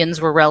the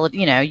unions were relative.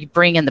 You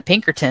bring in the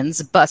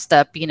Pinkertons, bust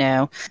up,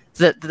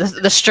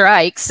 the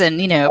strikes, and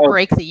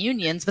break the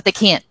unions, but they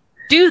can't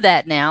do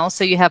that now.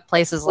 So you have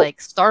places like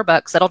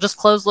Starbucks that'll just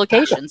close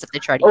locations if they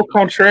try to. Au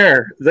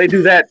contraire, they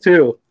do that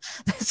too.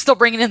 Still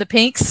bringing in the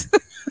pinks.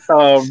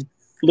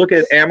 Look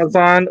at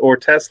Amazon or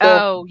Tesla.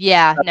 Oh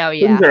yeah, no,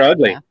 yeah, things are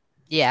ugly.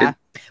 Yeah.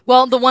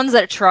 Well, the ones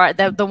that try,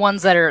 the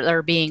ones that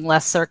are being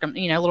less a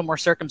little more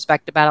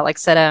circumspect about it, like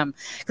said,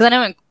 because I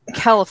know in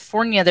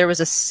California there was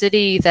a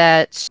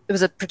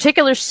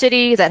particular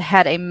city that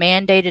had a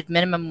mandated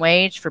minimum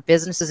wage for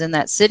businesses in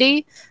that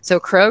city. So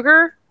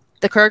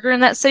the Kroger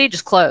in that city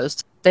just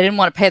closed. They didn't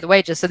want to pay the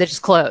wages, so they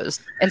just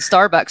closed. And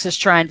Starbucks is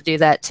trying to do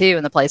that too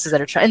in the places that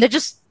are trying. And they're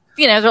just,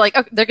 they're like,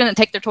 oh, they're going to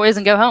take their toys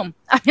and go home.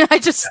 I mean, I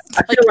feel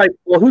like,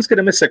 well, who's going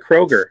to miss a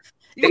Kroger?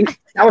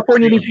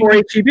 California needs more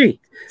HEB.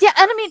 Yeah,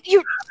 and I mean,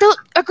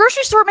 a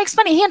grocery store makes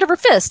money hand over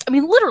fist. I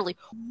mean, literally,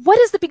 what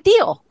is the big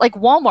deal? Like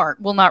Walmart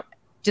will not.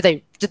 Do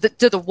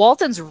the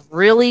Waltons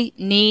really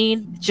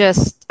need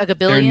just a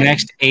billion? Their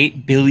next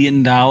 $8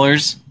 billion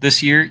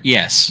this year?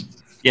 Yes.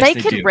 They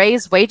could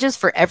raise wages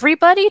for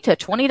everybody to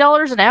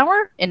 $20 an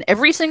hour in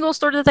every single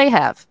store that they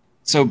have.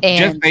 So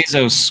Jeff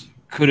Bezos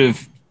could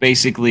have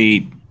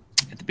basically,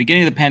 at the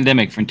beginning of the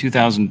pandemic from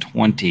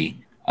 2020,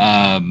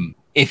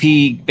 if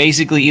he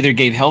basically either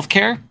gave health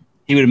care,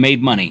 he would have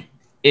made money.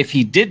 If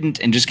he didn't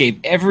and just gave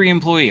every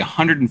employee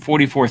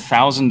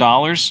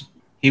 $144,000,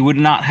 he would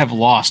not have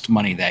lost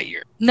money that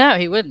year. No,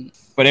 he wouldn't.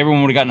 But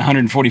everyone would have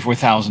gotten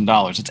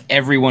 $144,000. It's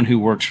everyone who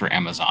works for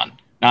Amazon.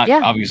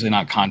 Obviously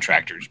not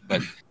contractors,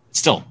 but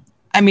still.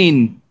 I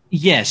mean,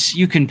 yes,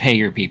 you can pay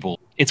your people.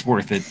 It's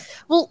worth it.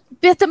 Well,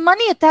 but the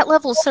money at that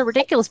level is so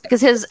ridiculous because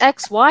his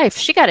ex-wife,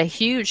 she got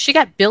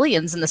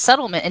billions in the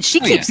settlement, and she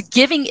keeps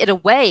giving it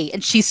away,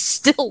 and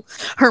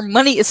her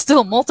money is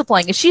still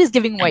multiplying, and she is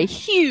giving away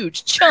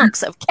huge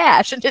chunks of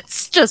cash, and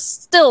it's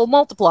just still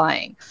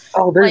multiplying.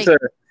 Oh,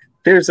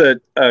 there's a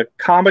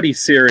comedy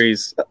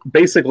series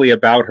basically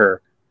about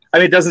her. I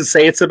mean, it doesn't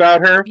say it's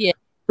about her,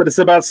 but it's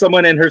about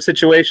someone in her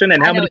situation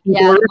and how many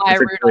people are in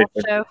her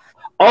situation.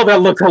 Oh,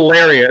 that looked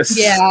hilarious.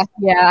 Yeah,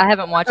 I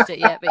haven't watched it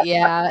yet, but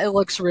yeah, it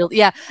looks real.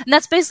 Yeah, and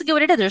that's basically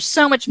what it is. There's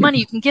so much money.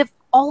 You can give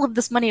all of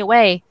this money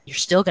away. You're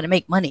still going to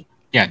make money.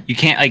 Yeah, you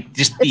can't,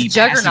 just the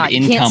passive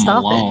income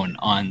alone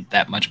on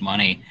that much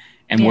money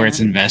and where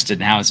it's invested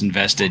and how it's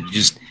invested.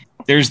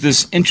 There's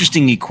this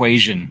interesting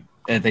equation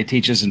that they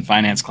teach us in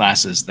finance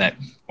classes that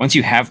once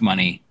you have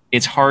money,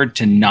 it's hard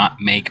to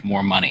not make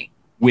more money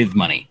with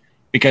money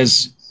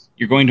because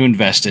You're going to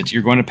invest it.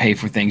 You're going to pay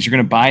for things. You're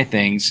going to buy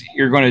things.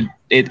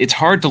 It's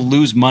hard to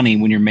lose money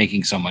when you're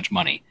making so much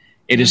money.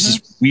 It is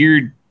just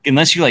weird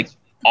unless you like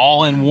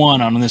all in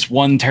one on this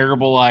one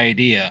terrible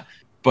idea.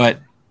 But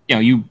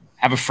you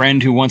have a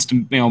friend who wants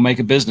to make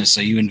a business,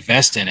 so you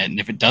invest in it, and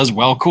if it does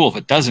well, cool. If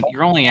it doesn't,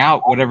 you're only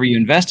out whatever you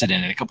invested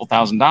in it, a couple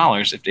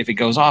 $1,000s. If it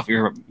goes off,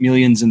 you're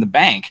millions in the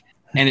bank.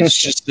 And it's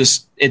just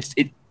this.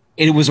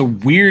 It was a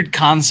weird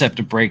concept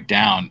to break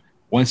down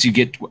once you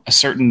get to a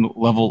certain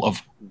level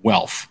of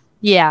wealth.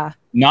 Yeah,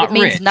 not it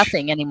means rich,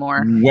 nothing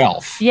anymore.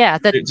 Wealth. Yeah,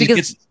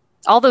 because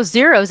all those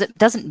zeros, it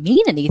doesn't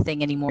mean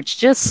anything anymore. It's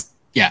just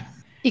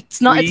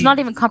It's not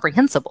even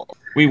comprehensible.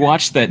 We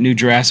watched that new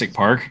Jurassic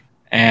Park,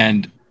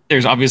 and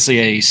there's obviously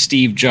a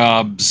Steve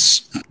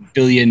Jobs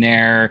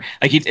billionaire,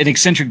 like an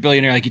eccentric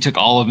billionaire, like he took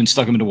all of them and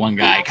stuck them into one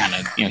guy, kind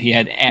of. He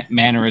had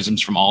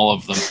mannerisms from all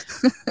of them,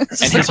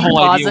 and his whole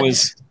idea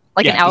was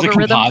like an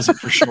algorithm, it was a composite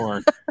for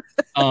sure.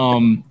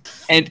 And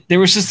there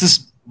was just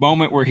this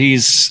moment where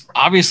he's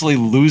obviously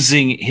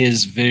losing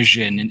his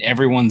vision, and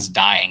everyone's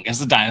dying as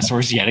the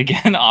dinosaurs yet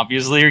again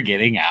obviously are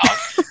getting out,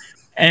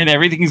 and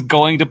everything's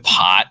going to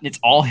pot, and it's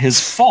all his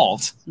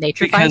fault.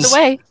 Nature finds a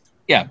way.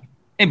 Yeah.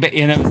 And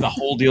it was the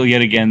whole deal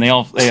yet again. They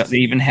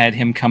even had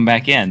him come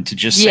back in to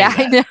just say that.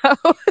 I know.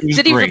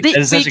 Did he came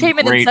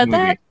in and said movie.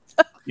 That?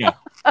 Yeah.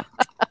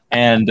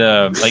 And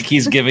like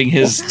he's giving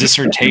his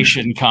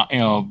dissertation,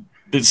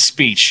 the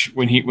speech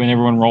when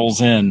everyone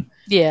rolls in.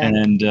 Yeah.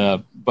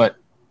 And but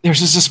there's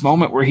just this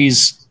moment where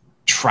he's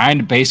trying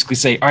to basically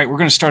say, "All right, we're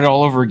going to start it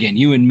all over again.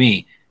 You and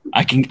me.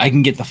 I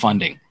can get the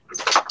funding.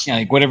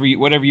 Like whatever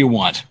you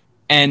want."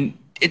 And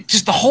it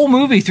just the whole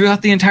movie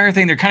throughout the entire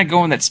thing, they're kind of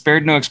going that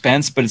spared no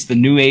expense, but it's the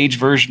new age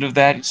version of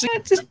that.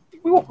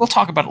 We'll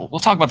talk about it. We'll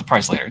talk about the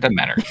price later. It doesn't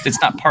matter.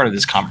 It's not part of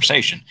this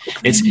conversation.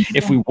 It's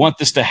if we want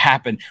this to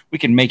happen, we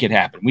can make it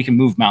happen. We can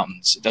move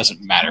mountains. It doesn't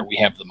matter. We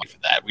have the money for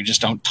that. We just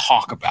don't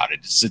talk about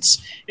it.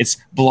 It's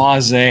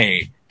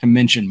blasé to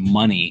mention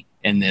money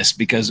in this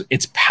because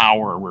it's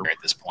power. We're at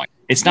this point.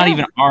 It's not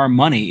even our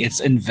money. It's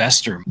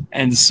investor.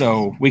 And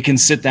so we can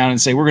sit down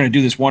and say, we're going to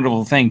do this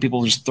wonderful thing.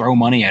 People just throw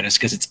money at us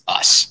because it's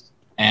us.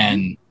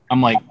 And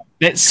I'm like,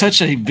 that's such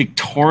a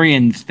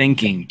Victorian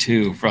thinking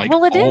too for like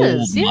old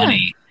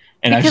money.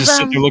 And I just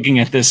sit there looking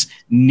at this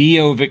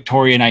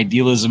neo-Victorian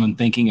idealism and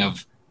thinking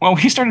of, well,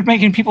 we started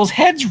making people's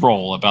heads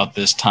roll about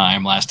this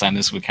time last time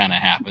this would kind of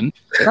happen.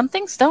 Some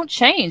things don't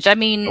change. I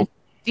mean,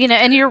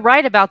 and you're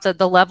right about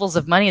the levels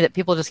of money that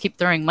people just keep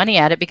throwing money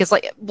at it because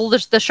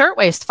there's the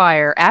shirtwaist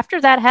fire.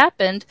 After that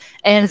happened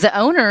and the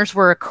owners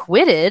were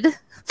acquitted,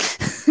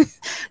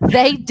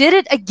 they did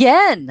it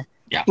again.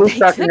 Yeah.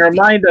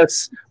 Remind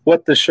us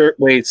what the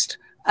shirtwaist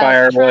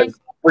fire was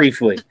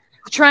briefly.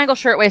 The Triangle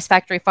Shirtwaist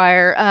Factory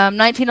fire,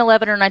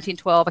 1911 or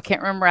 1912. I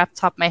can't remember off the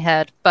top of my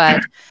head,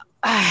 but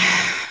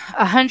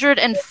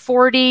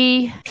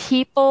 140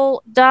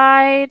 people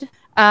died.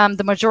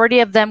 The majority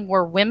of them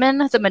were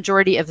women. The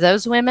majority of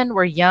those women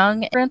were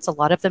young immigrants. A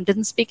lot of them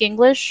didn't speak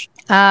English.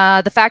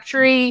 The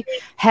factory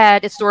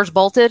had its doors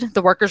bolted.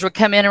 The workers would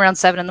come in around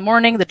 7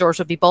 a.m. The doors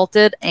would be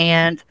bolted,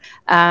 and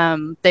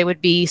they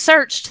would be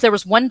searched. There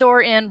was one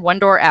door in, one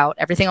door out.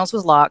 Everything else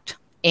was locked.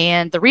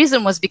 And the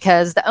reason was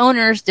because the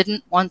owners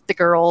didn't want the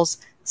girls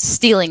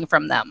stealing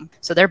from them.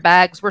 So their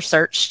bags were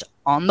searched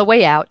on the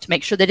way out to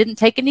make sure they didn't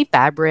take any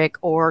fabric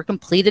or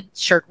completed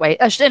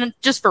shirtwaist. And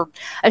just for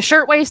a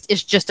shirtwaist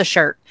is just a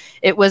shirt.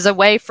 It was a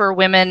way for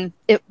women.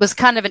 It was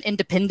kind of an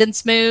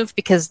independence move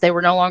because they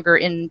were no longer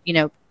in,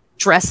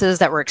 dresses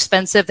that were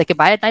expensive. They could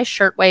buy a nice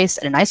shirtwaist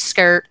and a nice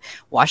skirt,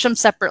 wash them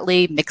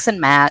separately, mix and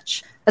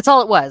match. That's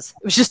all it was.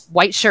 It was just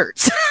white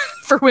shirts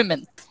for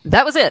women.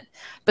 That was it.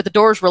 But the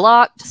doors were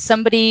locked.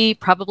 Somebody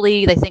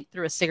probably, they think,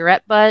 threw a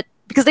cigarette butt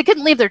because they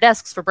couldn't leave their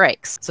desks for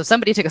breaks. So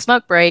somebody took a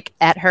smoke break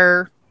at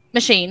her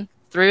machine,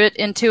 threw it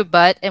into a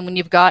butt, and when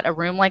you've got a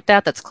room like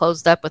that that's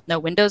closed up with no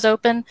windows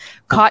open,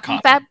 cotton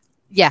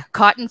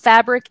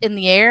fabric in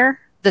the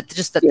air,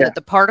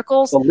 the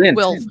particles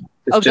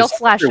they'll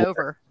flash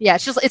over. Yeah,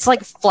 it's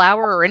like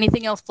flour or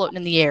anything else floating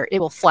in the air. It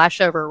will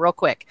flash over real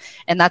quick.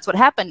 And that's what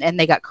happened. And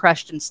they got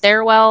crushed in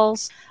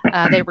stairwells.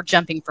 They were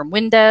jumping from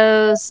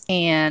windows.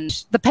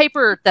 And the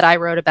paper that I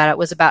wrote about it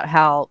was about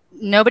how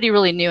nobody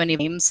really knew any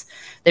names.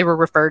 They were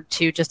referred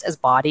to just as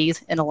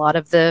bodies in a lot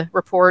of the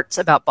reports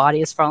about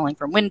bodies falling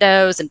from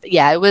windows. And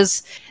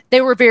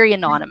they were very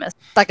anonymous.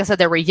 Like I said,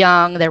 they were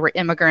young, they were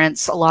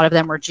immigrants. A lot of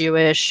them were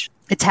Jewish,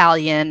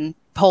 Italian,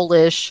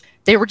 Polish.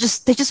 They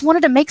just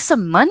wanted to make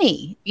some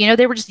money.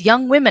 They were just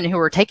young women who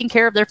were taking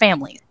care of their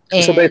families.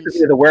 So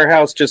basically the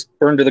warehouse just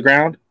burned to the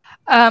ground?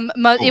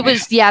 It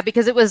was,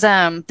 because it was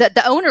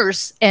the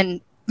owners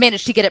and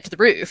managed to get up to the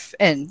roof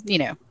and,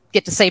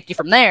 get to safety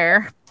from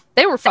there.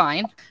 They were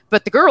fine,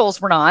 but the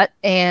girls were not.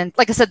 And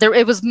like I said,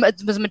 it was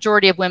a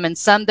majority of women.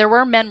 There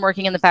were men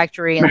working in the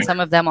factory and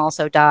some of them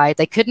also died.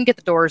 They couldn't get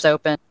the doors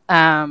open.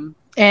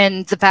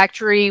 And the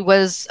factory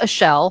was a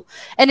shell,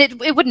 and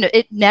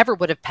it never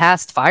would have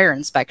passed fire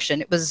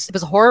inspection. It was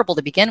horrible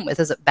to begin with.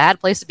 It was a bad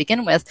place to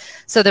begin with.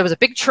 So there was a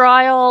big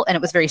trial, and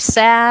it was very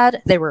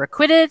sad. They were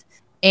acquitted,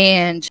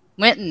 and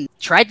went and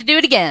tried to do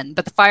it again,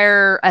 but the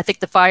fire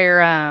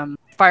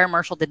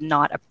marshal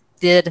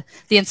the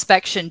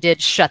inspection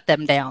did shut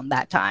them down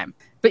that time.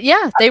 But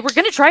yeah, they were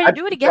going to try to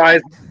do it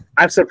again.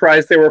 I'm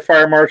surprised there were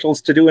fire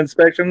marshals to do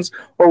inspections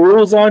or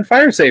rules on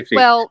fire safety.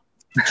 Well,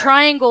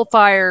 Triangle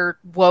Fire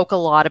woke a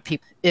lot of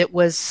people. It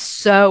was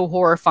so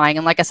horrifying.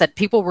 And like I said,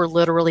 people were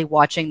literally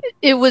watching.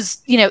 It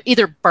was,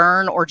 either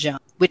burn or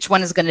jump. Which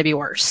one is going to be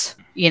worse?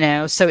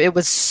 So it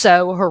was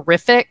so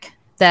horrific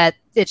that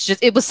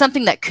it was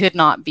something that could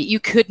not be. You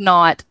could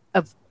not,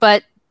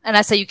 and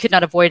I say you could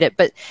not avoid it,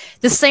 but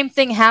the same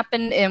thing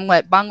happened in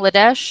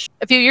Bangladesh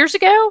a few years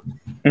ago.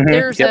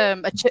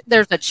 Mm-hmm.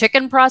 There's a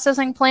chicken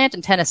processing plant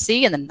in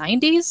Tennessee in the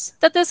 90s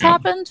that this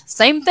happened.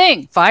 Same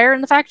thing, fire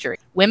in the factory.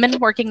 Women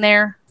working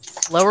there,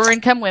 lower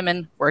income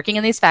women working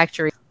in these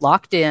factories,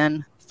 locked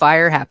in,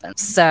 fire happens.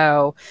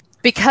 So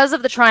because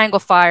of the Triangle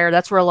Fire,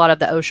 that's where a lot of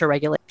the OSHA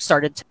regulations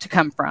started to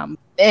come from.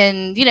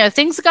 And,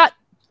 things got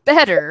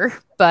better,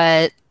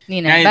 but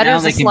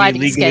better's a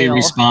sliding scale.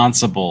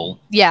 Responsible.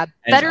 Yeah,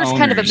 better's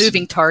kind of a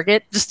moving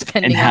target, just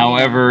depending. And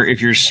however,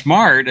 if you're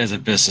smart as a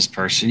business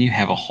person, you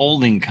have a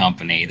holding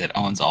company that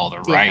owns all the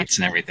rights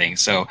and everything.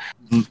 So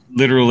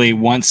literally,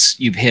 once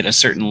you've hit a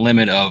certain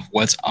limit of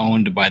what's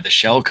owned by the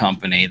shell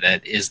company,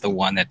 that is the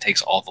one that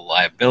takes all the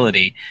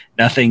liability.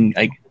 Nothing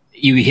like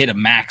you hit a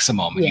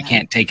maximum, and you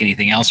can't take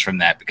anything else from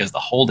that because the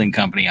holding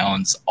company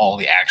owns all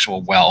the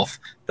actual wealth,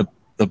 the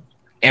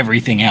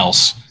everything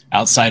else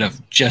outside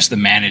of just the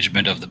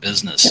management of the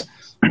business.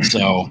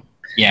 So,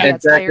 yeah.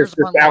 And Zach has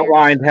just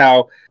outlined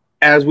how,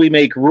 as we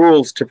make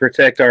rules to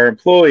protect our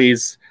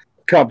employees,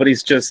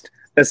 companies just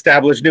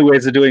establish new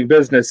ways of doing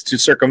business to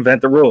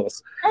circumvent the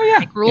rules. Oh, yeah.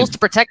 Make rules to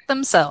protect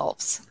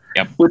themselves.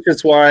 Yep. Which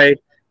is why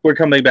we're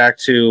coming back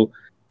to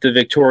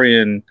the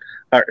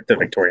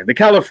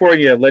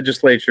California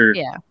legislature.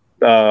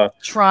 Yeah.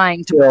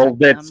 Trying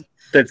to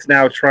that's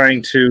now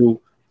trying to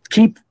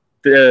keep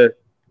the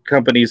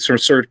companies from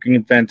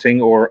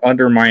circumventing or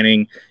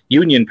undermining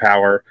union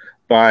power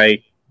by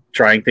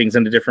trying things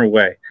in a different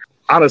way.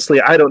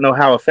 Honestly, I don't know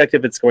how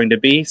effective it's going to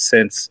be,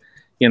 since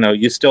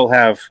you still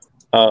have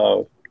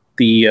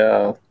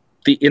the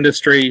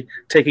industry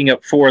taking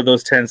up 4 of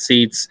those 10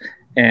 seats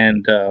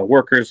and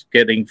workers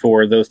getting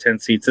 4 of those 10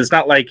 seats. It's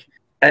not like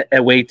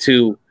a way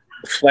to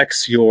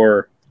flex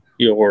your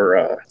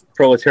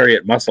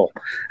proletariat muscle.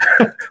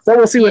 But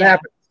we'll see what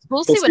happens.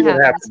 We'll see what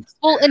happens.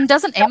 Well, and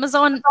doesn't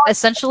Amazon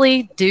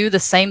essentially do the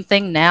same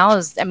thing now?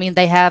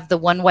 They have the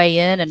one way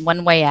in and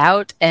one way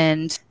out,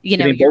 and you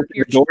mean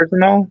bolting the doors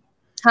and all?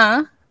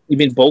 Huh? You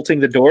mean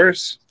bolting the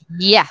doors?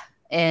 Yeah,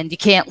 and you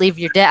can't leave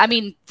your desk.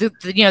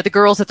 The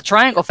girls at the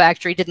Triangle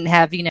Factory didn't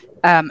have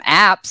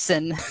apps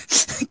and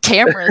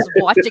cameras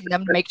watching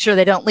them to make sure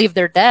they don't leave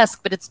their desk,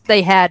 but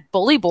they had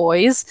bully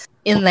boys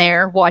in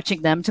there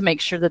watching them to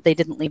make sure that they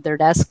didn't leave their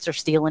desks or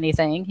steal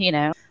anything,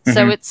 Mm-hmm.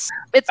 So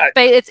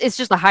it's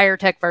just a higher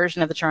tech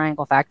version of the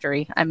Triangle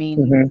Factory.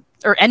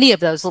 Or any of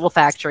those little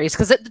factories,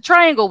 because the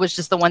Triangle was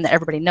just the one that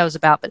everybody knows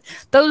about. But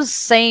those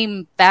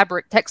same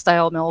fabric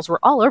textile mills were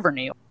all over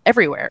New York,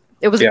 everywhere.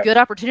 It was a good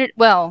opportunity.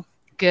 Well,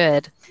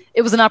 good.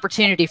 It was an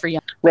opportunity for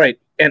young. Right,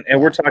 and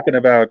we're talking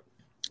about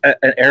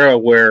an era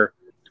where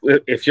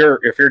if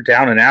you're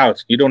down and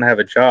out, you don't have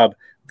a job.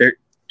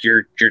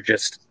 You're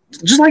just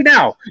like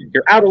now,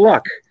 you're out of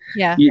luck.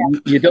 Yeah.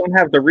 You don't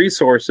have the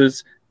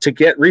resources to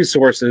get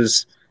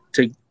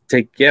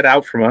to get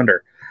out from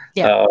under.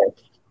 Yeah.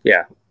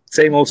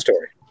 Same old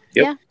story.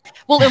 Yep. Yeah.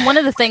 Well, and one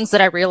of the things that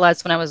I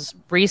realized when I was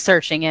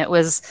researching it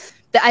was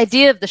the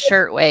idea of the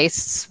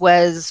shirtwaists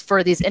was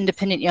for these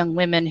independent young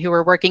women who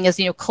were working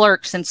as,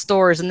 clerks in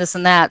stores and this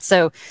and that.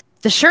 So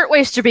the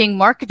shirtwaists are being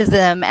marketed to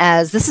them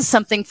as this is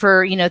something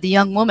for, the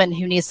young woman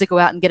who needs to go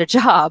out and get a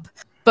job.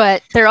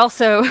 But they're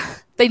also...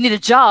 they need a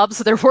job,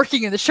 so they're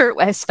working in the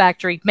shirtwaist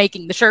factory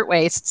making the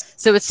shirtwaists.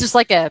 So it's just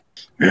like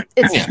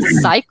it's just a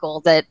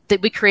cycle that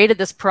we created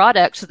this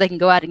product so they can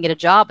go out and get a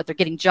job, but they're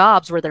getting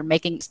jobs where they're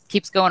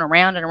keeps going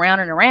around and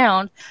around and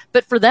around.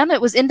 But for them, it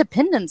was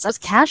independence. It was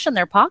cash in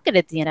their pocket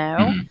at the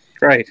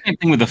Right. Same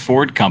thing with the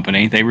Ford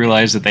company. They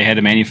realized that they had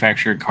to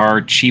manufacture a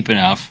car cheap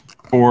enough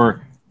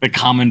for the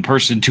common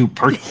person to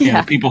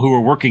purchase, people who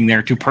were working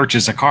there to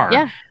purchase a car.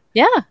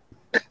 Yeah.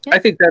 I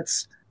think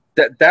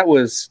that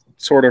was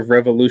sort of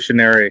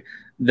revolutionary,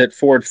 that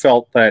Ford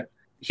felt that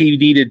he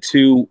needed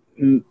to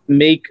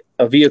make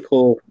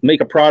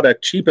a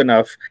product cheap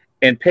enough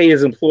and pay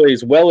his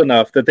employees well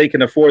enough that they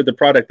can afford the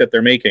product that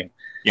they're making.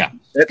 Yeah.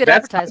 Good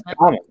advertisement.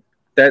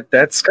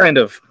 That's kind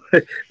of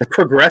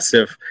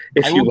progressive,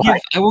 if you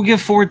like. I will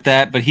give Ford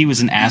that, but he was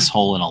an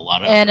asshole in a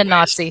lot of and a ways.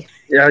 Nazi.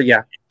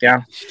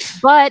 Yeah.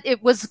 But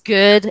it was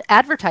good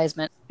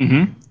advertisement.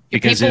 Mm-hmm.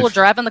 Because people were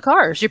driving the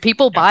cars. Your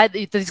people buy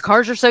these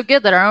cars are so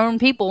good that our own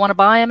people want to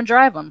buy them and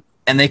drive them.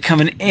 And they come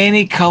in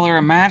any color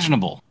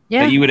imaginable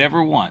that you would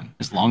ever want,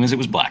 as long as it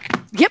was black.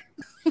 Yep.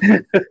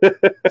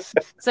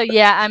 So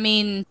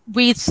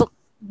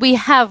we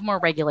have more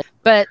regulation,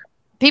 but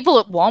people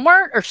at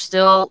Walmart are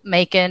still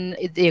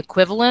making the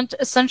equivalent,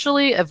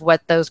 essentially, of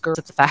what those girls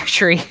at the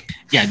factory.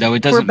 Yeah, no,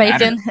 it doesn't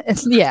matter.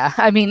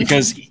 Yeah,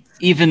 because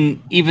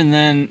even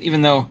then,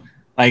 even though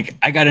like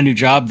I got a new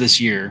job this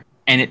year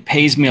and it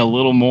pays me a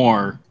little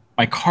more,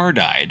 my car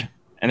died.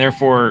 And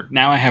therefore,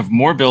 now I have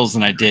more bills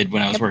than I did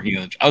when I was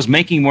working. I was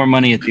making more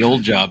money at the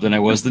old job than I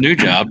was the new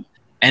job.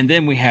 And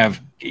then we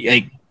have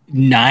like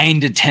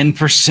 9 to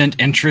 10%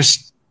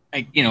 interest,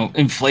 like,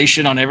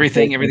 inflation on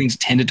everything. Everything's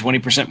 10 to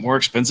 20% more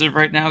expensive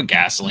right now.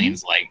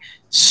 Gasoline's like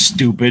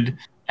stupid.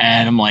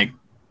 And I'm like,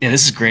 yeah,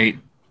 this is great.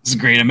 This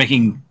is great. I'm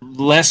making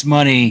less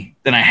money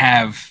than I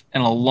have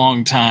in a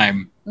long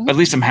time. But at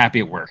least I'm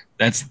happy at work.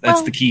 That's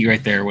the key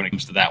right there when it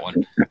comes to that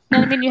one.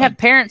 I mean, you have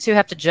parents who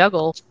have to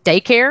juggle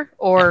daycare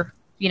or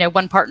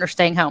one partner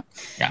staying home.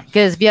 Yeah.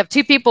 Because if you have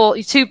two people,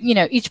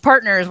 each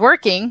partner is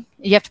working,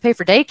 you have to pay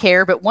for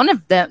daycare, but one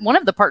of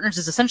the partners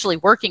is essentially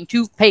working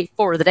to pay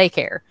for the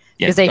daycare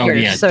because daycare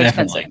is so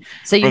expensive.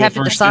 So you have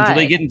to decide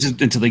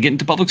until they get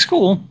into public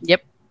school.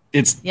 Yep.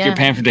 You're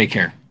paying for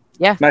daycare.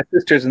 Yeah. My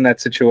sister's in that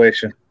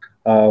situation.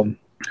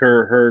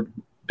 Her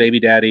baby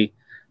daddy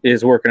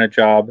is working a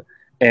job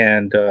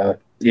and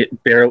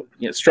barely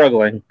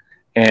struggling,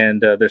 and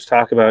there's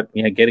talk about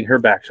getting her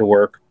back to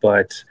work,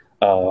 but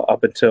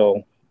up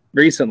until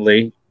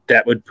recently,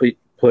 that would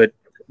put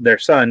their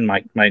son,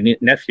 my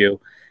nephew,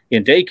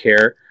 in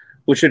daycare,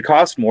 which would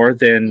cost more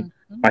than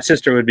my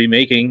sister would be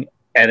making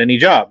at any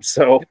job.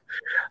 So,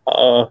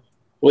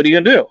 what are you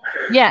gonna do?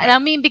 Yeah, and I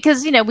mean,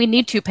 because we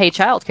need to pay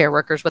childcare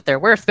workers what they're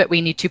worth, but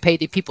we need to pay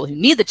the people who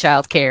need the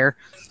childcare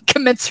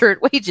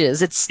commensurate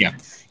wages. It's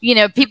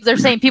people. They're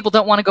saying people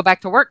don't want to go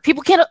back to work.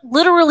 People can't,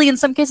 literally, in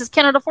some cases,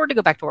 cannot afford to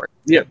go back to work.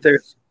 Yeah, they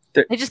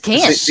just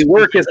can't. The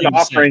work isn't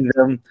offering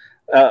them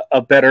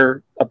a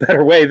better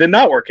way than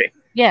not working.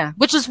 Yeah,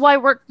 which is why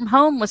work from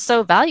home was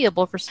so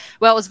valuable it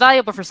was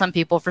valuable for some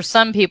people. For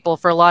some people,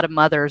 for a lot of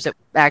mothers,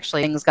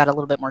 things got a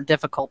little bit more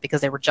difficult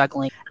because they were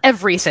juggling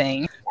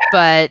everything.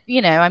 But,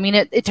 I mean,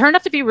 it turned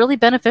out to be really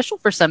beneficial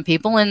for some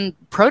people, and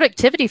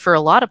productivity for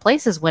a lot of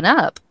places went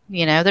up.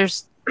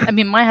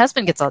 My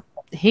husband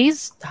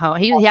he's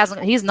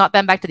not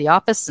been back to the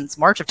office since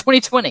March of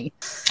 2020.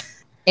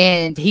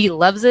 And he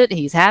loves it.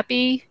 He's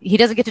happy. He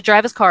doesn't get to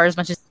drive his car as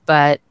much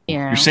but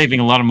you're saving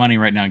a lot of money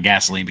right now in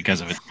gasoline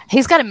because of it.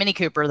 He's got a Mini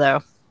Cooper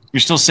though.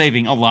 You're still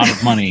saving a lot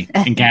of money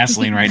in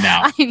gasoline right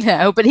now. I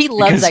know, but he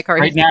loves that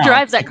car. He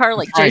drives that car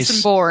like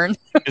Jason Bourne.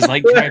 It's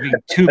like driving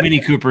 2 Mini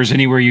Coopers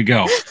anywhere you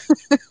go.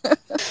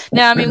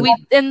 No, I mean,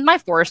 and my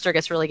Forester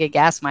gets really good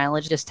gas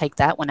mileage. Just take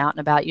that one out and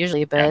about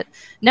usually. But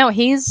no,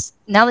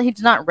 now that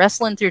he's not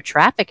wrestling through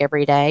traffic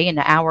every day an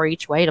hour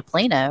each way to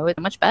Plano, it's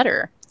much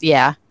better.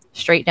 Yeah,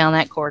 straight down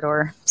that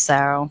corridor.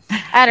 So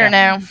I don't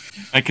know.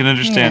 I can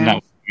understand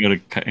that. Go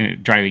to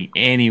driving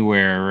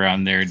anywhere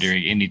around there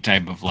during any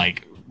type of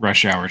like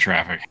rush hour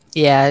traffic.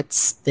 Yeah,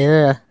 it's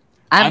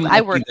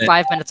I work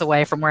 5 minutes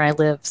away from where I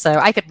live, so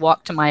I could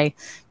walk to my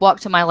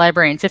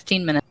library in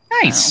 15 minutes.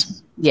 Nice.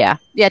 So, yeah.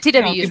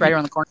 TWU is right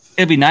around the corner.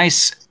 It'd be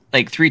nice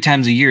like 3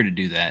 times a year to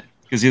do that,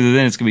 because either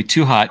then it's gonna be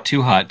too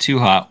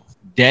hot,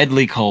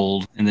 deadly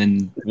cold, and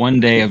then one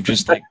day of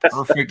just like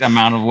perfect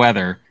amount of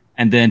weather,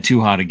 and then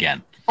too hot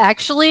again.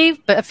 Actually,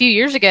 but a few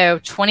years ago,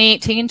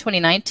 2018,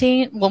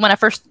 2019, when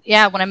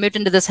I moved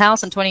into this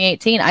house in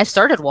 2018, I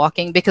started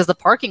walking because the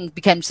parking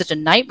became such a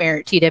nightmare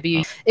at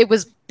TW. It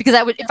was because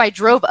if I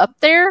drove up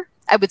there,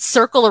 I would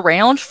circle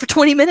around for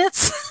 20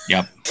 minutes.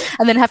 Yep.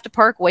 And then have to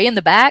park way in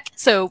the back.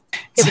 So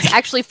it was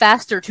actually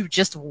faster to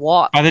just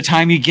walk. By the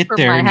time you get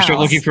there and you start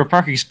looking for a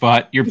parking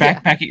spot, you're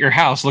back at your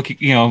house looking,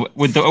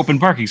 with the open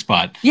parking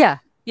spot. Yeah.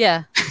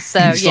 Yeah. So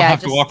you still have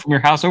to walk from your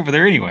house over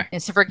there anyway.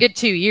 And so for a good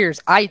 2 years,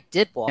 I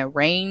did walk.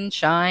 Rain,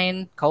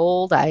 shine,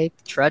 cold. I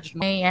trudged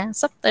my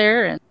ass up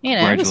there, and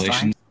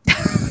congratulations. It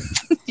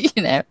was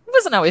fine. It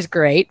wasn't always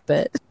great,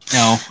 but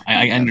no,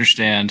 I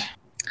understand.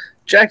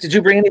 Jack, did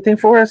you bring anything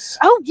for us?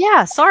 Oh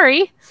yeah,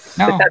 sorry.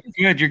 No,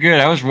 you're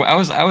good.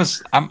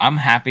 I'm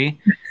happy.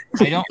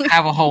 I don't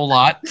have a whole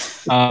lot,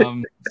 so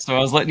I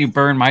was letting you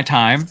burn my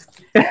time.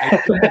 I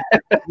have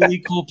a really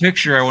cool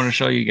picture I want to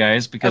show you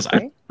guys because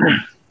I'm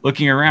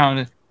looking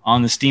around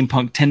on the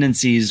Steampunk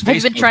Tendencies. Have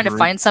you been trying to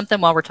find something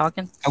while we're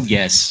talking? Oh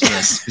yes,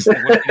 because the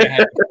one thing I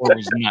had before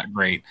was not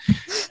great,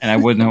 and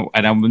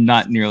I'm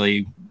not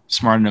nearly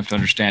smart enough to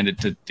understand it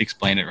to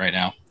explain it right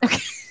now. Okay.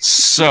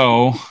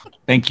 So,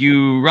 thank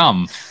you,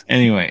 Rum.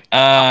 Anyway,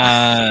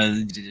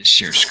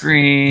 share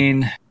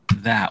screen.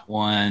 That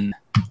one.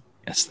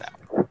 Yes, that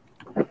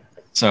one.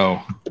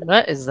 So.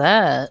 What is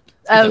that?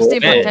 Oh,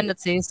 Steampunk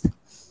Tendencies.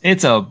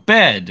 It's a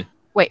bed.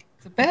 Wait.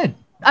 It's a bed.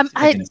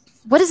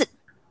 What is it?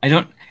 I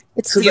don't.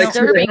 It's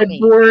disturbing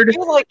me. I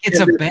feel like it's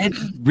a bed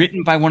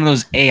written by one of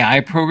those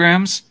AI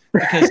programs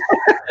because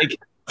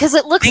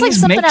it looks like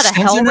something out of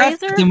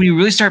Hellraiser. Then when you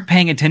really start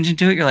paying attention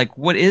to it, you're like,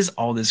 "What is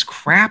all this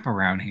crap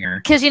around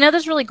here?" Because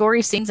there's really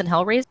gory scenes in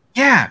Hellraiser.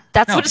 Yeah,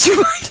 that's what it's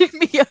reminding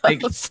me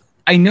of.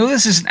 I know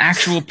this is an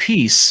actual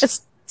piece.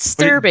 It's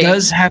disturbing. But it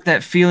does have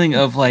that feeling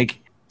of like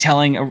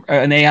telling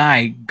an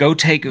AI, "Go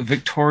take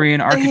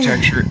Victorian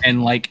architecture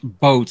and like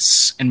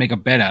boats and make a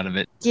bed out of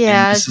it."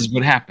 Yeah, and this is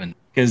what happened.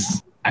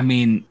 Because I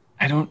mean,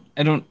 I don't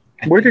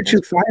Where did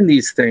you find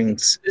these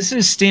things? This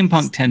is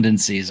Steampunk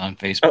Tendencies on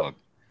Facebook.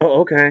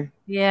 Oh, okay.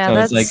 Yeah, So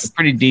that's it's like a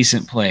pretty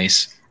decent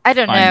place. I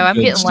don't know. find I'm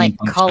good getting like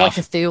steampunk Call of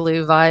stuff.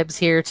 Cthulhu vibes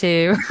here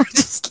too.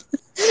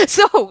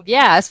 So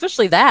yeah,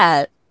 especially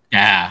that.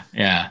 Yeah.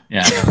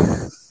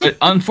 But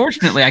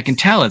unfortunately, I can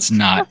tell it's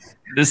not.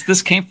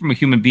 This came from a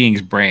human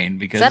being's brain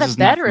because Is that this a is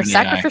not bed or a from an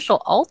AI.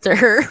 sacrificial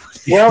altar?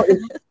 Well,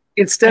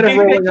 instead of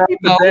rolling off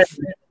the bed,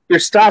 you're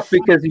stopped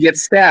because you get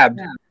stabbed.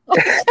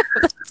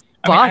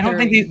 I don't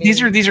think bothering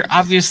these are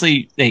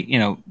obviously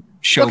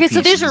show. Okay,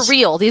 so these are pieces.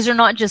 real. These are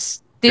not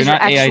just these They're are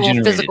not AI actual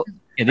generated. physical.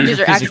 Yeah, These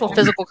are actual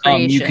physical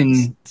creations. You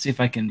can see if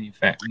I can in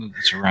fact move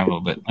this around a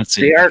little bit. Let's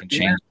see They if I are- can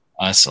change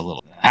us a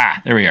little.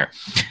 There we are.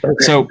 Okay.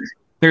 So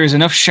there is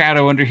enough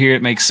shadow under here.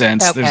 It makes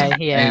sense. Okay,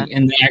 yeah.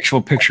 In the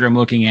actual picture I'm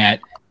looking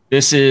at,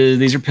 these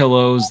are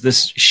pillows.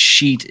 This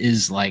sheet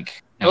is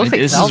like looks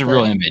like this is a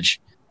real velvet. image.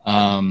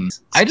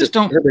 I just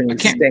don't. Disturbing I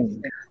can't.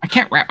 stain. I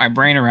can't wrap my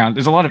brain around.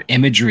 There's a lot of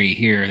imagery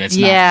here. That's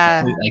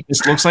Yeah. not like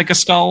this looks like a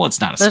skull.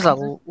 It's not a There's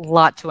skull. a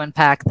lot to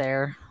unpack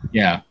there.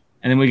 Yeah,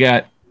 and then we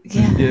got.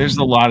 Yeah. There's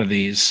a lot of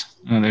these.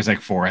 There's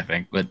like 4, I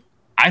think, but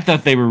I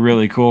thought they were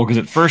really cool because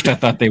at first I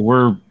thought they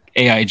were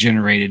AI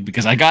generated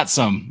because I got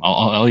some.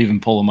 I'll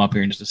even pull them up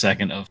here in just a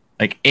second of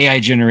like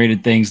AI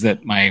generated things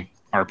that my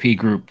RP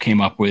group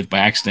came up with by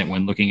accident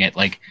when looking at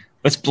like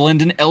let's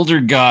blend an elder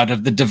god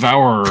of the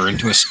devourer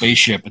into a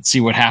spaceship and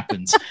see what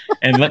happens.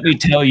 And let me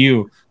tell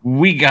you,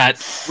 we got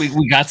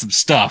some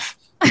stuff.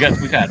 We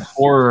got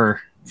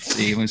horror. Let's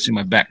see, let me see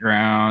my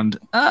background.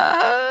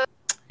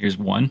 Here's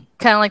one.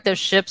 Kind of like those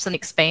ships in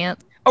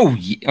Expanse. Oh,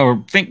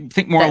 or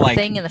think more That like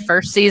thing in the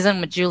first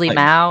season with Julie like-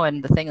 Mao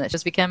and the thing that's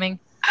just becoming.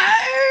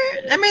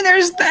 I mean,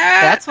 there's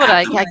that. That's what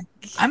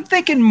I'm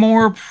thinking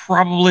more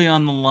probably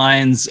on the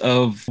lines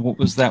of what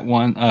was that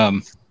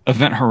one?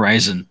 Event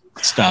Horizon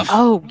stuff.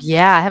 Oh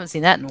yeah, I haven't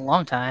seen that in a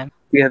long time.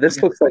 Yeah,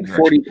 this looks like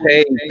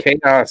 40K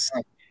chaos.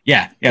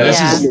 Yeah. This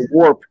Yeah. is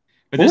Warp.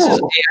 but this is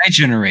Cool. AI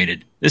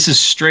generated. This is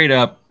straight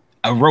up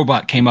a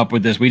robot came up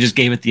with this. We just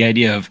gave it the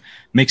idea of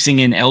mixing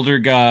in elder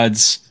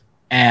gods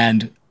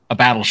and a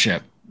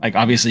battleship. Like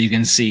obviously you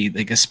can see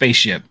like a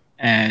spaceship,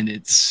 and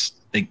it's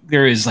like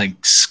there is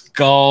like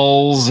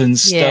skulls and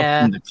stuff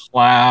Yeah. in the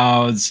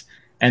clouds,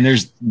 and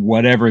there's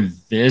whatever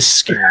this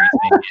scary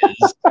thing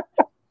is.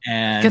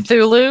 And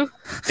Cthulhu.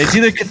 it's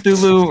either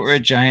Cthulhu or a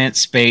giant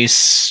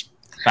space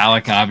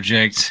phallic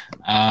object.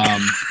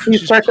 You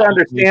start to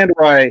understand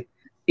why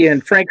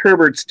in Frank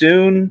Herbert's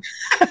Dune,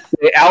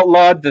 they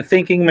outlawed the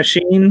thinking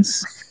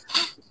machines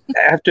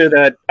after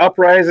that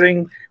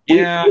uprising.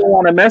 Yeah. We don't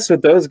want to mess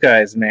with those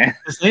guys, man.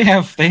 They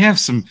have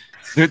some.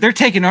 They're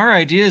taking our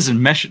ideas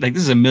and mesh. Like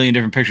this is a million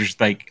different pictures,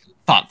 like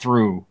thought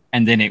through,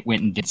 and then it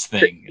went and did its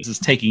thing. This is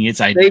taking its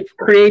idea. They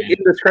create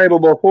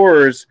indescribable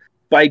horrors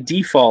by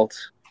default.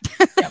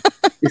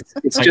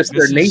 It's Like, just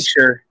their this is-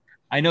 nature.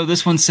 I know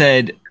this one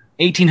said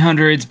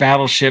 1800s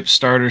battleship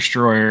Star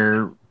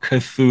Destroyer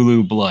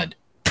Cthulhu blood.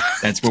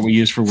 That's what we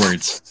use for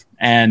words.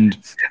 And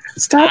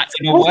Stop.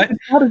 you know what?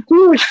 How to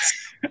do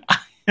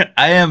it.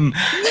 I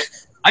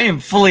am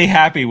fully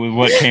happy with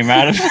what came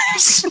out of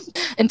this.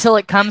 Until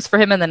it comes for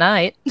him in the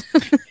night.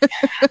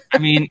 I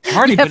mean, I've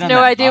already You been have on no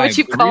that idea vibe. what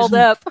you The called reason-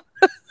 up.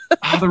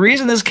 The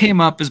reason this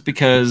came up is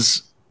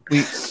because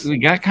we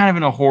got kind of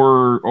in a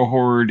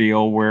horror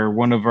deal where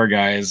one of our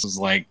guys was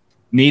like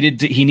needed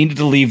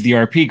to leave the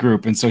RP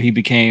group, and so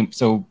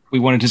we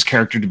wanted his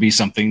character to be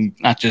something,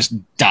 not just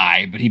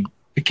die, but he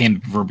became the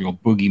proverbial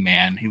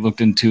boogeyman. He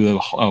looked into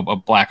a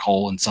black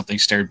hole and something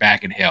stared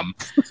back at him,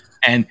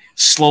 and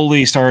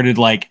slowly started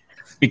like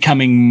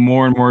becoming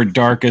more and more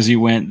dark as he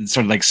went, and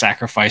started like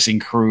sacrificing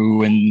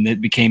crew, and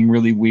it became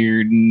really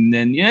weird. And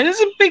then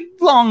it's a big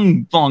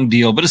long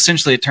deal, but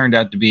essentially it turned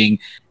out to being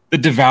the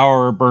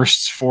devourer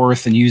bursts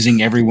forth and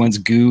using everyone's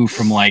goo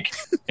from like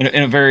in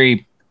a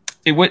very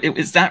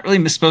it's not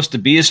really supposed to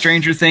be a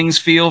Stranger Things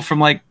feel from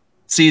like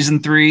season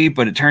 3,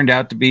 but it turned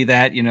out to be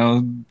that,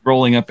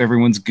 rolling up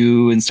everyone's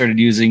goo and started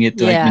using it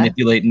to like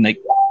manipulate and like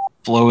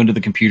flow into the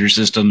computer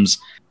systems.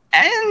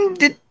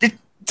 And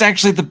it's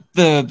actually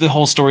the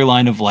whole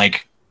storyline of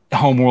like the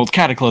Homeworld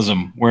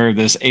Cataclysm, where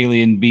this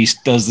alien beast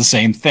does the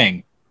same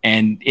thing,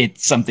 and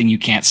it's something you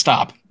can't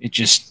stop. It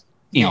just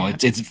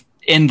it's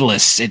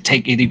endless.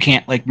 You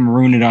can't like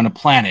maroon it on a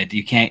planet.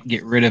 You can't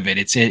get rid of it.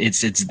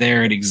 It's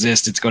there. It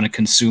exists. It's going to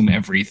consume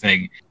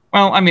everything.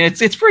 Well, I mean,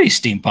 it's pretty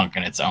steampunk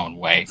in its own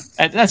way.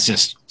 That's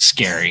just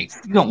scary.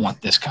 You don't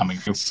want this coming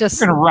through. It's just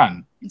You're gonna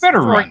run. You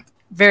better run.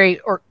 Very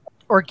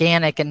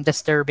organic and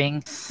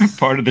disturbing.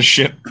 Part of the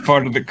ship,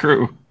 part of the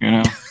crew.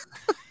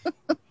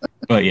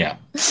 But yeah,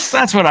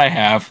 that's what I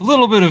have. A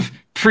little bit of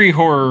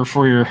pre-horror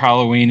for your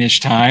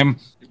Halloweenish time.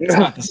 It's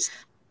not this.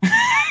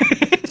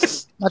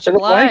 Much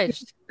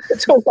obliged. I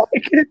don't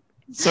like it.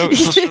 So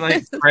should I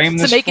frame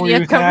Is it this making for you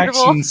you, Thax,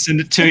 uncomfortable? and send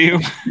it to you?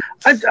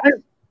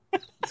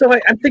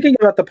 I'm thinking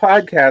about the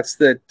podcast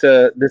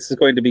that this is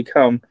going to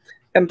become,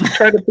 and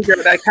trying to figure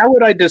out like, how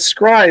would I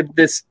describe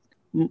this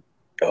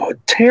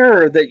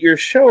terror that you're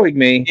showing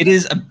me.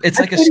 It's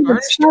like a Star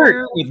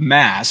Destroyer with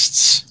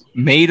masts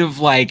made of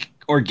like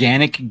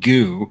organic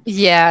goo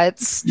Yeah,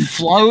 it's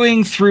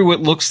flowing through what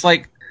looks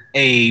like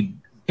a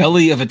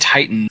belly of a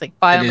titan. like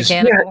that is-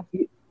 biomechanical.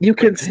 You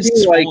can has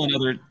see like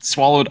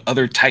swallowed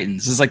other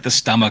titans. This is like the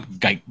stomach.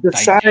 the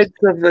sides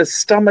of the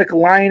stomach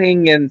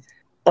lining and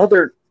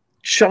other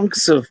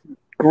chunks of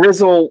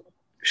grizzle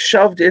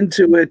shoved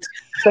into it.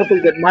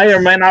 Something that might or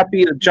might not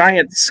be a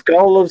giant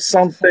skull of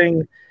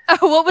something.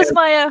 What was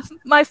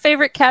my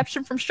favorite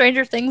caption from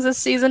Stranger Things this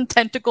season?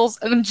 Tentacles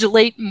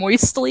undulate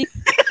moistly.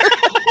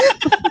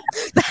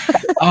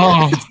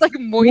 Oh, It's like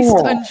moist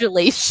Yeah.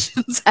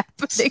 undulations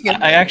happening.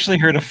 I actually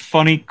heard a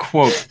funny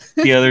quote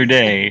the other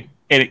day,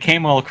 and it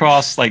came all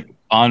across like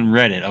on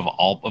Reddit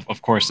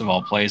of course of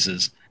all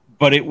places.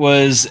 But it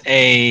was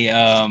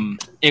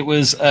it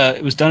was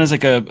done as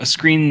like a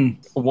screen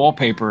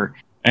wallpaper,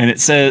 and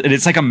it's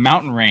like a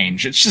mountain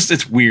range.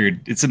 It's weird.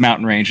 It's a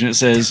mountain range, and it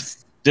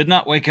says, "Did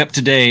not wake up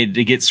today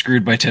to get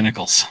screwed by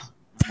tentacles."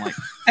 I'm like,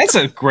 that's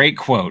a great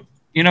quote.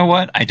 You know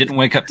what? I didn't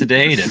wake up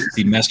today to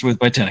be messed with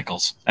by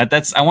tentacles.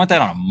 I want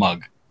that on a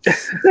mug.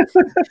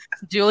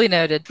 Duly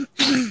noted.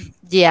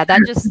 Yeah,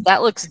 that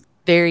looks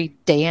very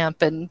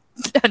damp and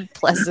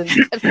unpleasant.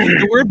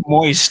 The word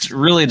moist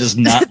really does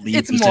not leave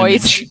It's this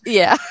moist. image.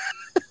 Yeah.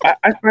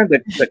 I find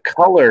that the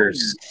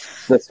colors,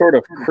 the sort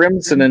of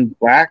crimson and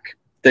black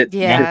that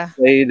Yeah.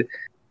 displayed,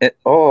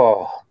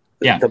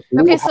 Yeah. the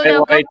blue Okay, so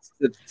now highlights,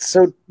 it's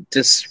so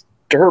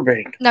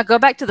disturbing. Now go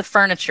back to the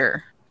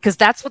furniture, because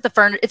that's what the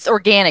furniture. It's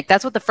organic.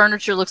 That's what the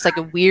furniture looks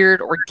like—a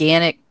weird,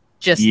 organic,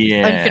 just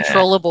Yeah.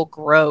 uncontrollable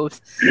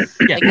growth.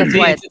 Yeah, Like, that's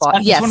why it's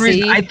bought. Yeah, one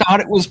reason see? I thought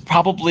it was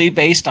probably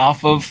based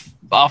off of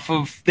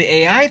the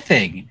AI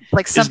thing.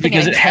 Like Is something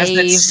because in a it has that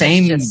cave,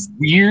 same just-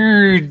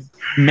 weird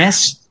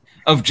mess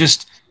of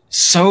just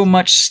so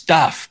much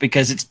stuff,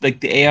 because it's like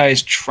the AI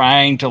is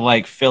trying to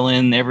like fill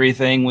in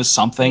everything with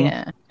something,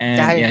 Yeah, and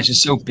That- yeah, it's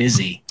just so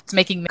busy. it's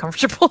making me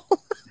comfortable.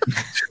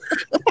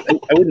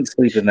 I wouldn't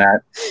sleep in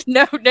that.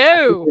 No,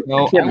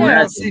 No, I can't won't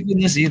imagine. sleep in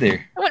this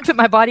either. I wouldn't put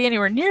my body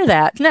anywhere near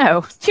that.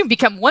 No, you can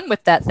become one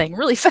with that thing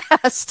really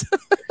fast.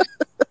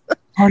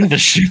 Part of the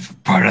ship,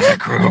 part of the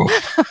crew.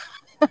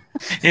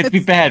 It'd be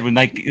bad when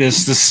like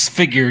this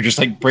figure just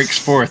like breaks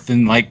forth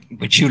and like,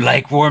 would you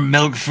like warm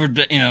milk for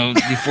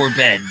before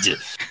bed?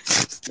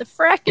 The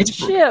fracking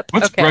ship.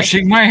 What's Okay.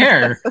 brushing my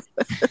hair?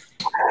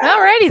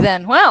 Alrighty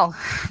then. Well,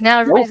 now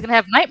everybody's gonna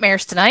have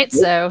nightmares tonight,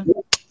 so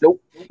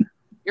Nope.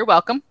 you're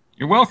welcome.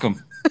 You're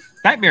welcome.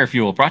 Nightmare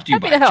Fuel brought to you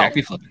Happy by to help. Jack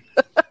B. Flippin.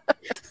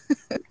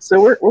 So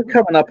we're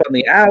coming up on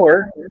the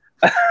hour.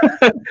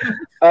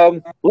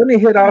 Let me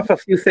hit off a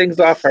few things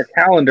off our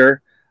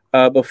calendar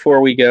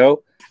before we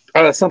go.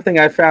 Something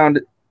I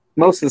found,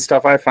 most of the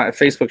stuff I find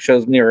Facebook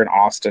shows me are in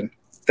Austin.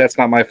 That's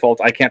not my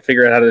fault. I can't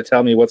figure out how to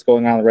tell me what's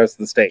going on in the rest of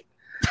the state.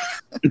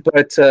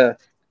 But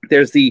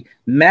there's the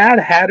Mad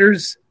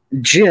Hatter's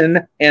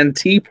Gin and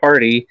Tea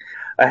Party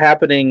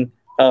happening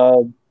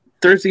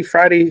Thursday,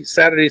 Friday,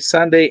 Saturday,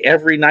 Sunday,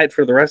 every night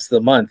for the rest of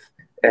the month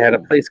at a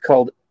place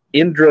called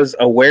Indra's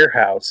a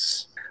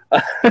Warehouse.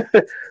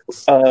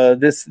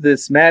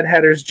 This Mad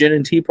Hatter's Gin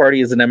and Tea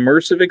Party is an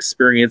immersive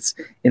experience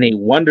in a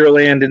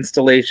Wonderland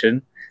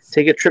installation.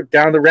 Take a trip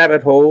down the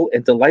rabbit hole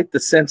and delight the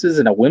senses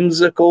in a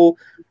whimsical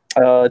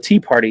tea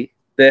party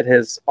that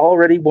has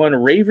already won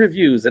rave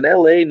reviews in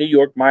LA, New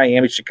York,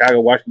 Miami,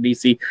 Chicago, Washington,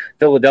 D.C.,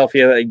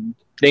 Philadelphia,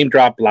 name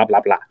drop, blah, blah,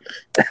 blah.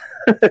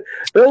 But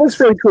it looks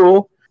pretty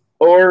cool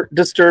or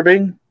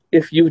disturbing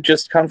if you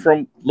just come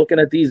from looking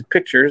at these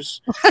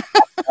pictures.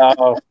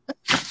 So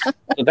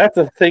that's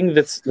a thing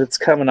that's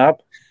coming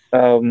up.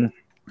 You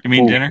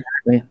mean Ooh. dinner?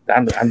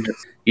 I'm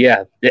just,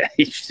 yeah.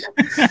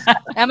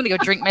 I'm gonna go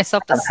drink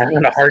myself to I'm sleep.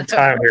 having a hard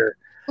time here.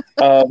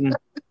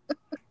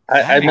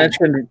 I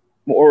mentioned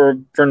more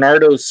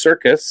Bernardo's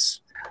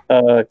Circus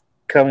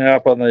coming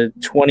up on the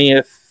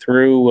 20th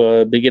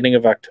through beginning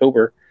of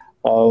October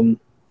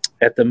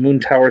at the Moon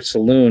Tower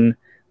Saloon.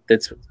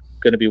 That's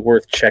going to be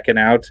worth checking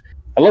out.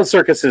 I love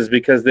circuses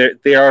because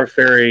they are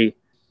very,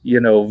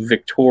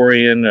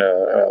 Victorian,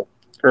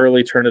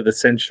 early turn of the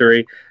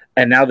century,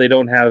 and now they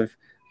don't have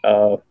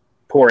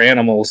poor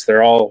animals.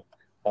 They're all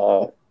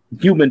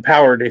human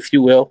powered, if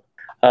you will.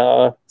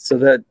 So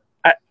that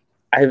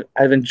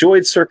I've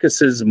enjoyed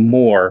circuses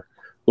more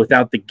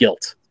without the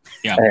guilt.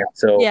 Yeah. And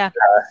so Yeah.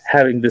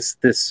 having this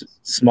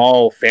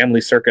small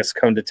family circus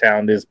come to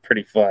town is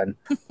pretty fun.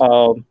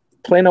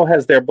 Plano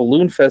has their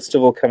balloon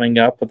festival coming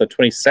up on the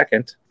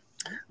 22nd.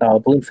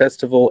 Balloon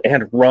festival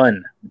and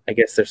run. I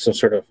guess there's some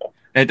sort of.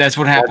 That's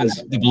what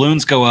happens. The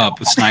balloons go up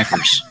with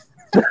snipers.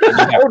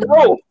 Oh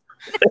no!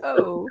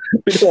 Oh,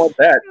 We don't want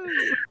that.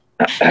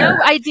 no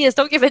ideas.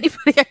 Don't give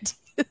anybody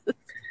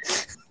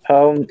ideas.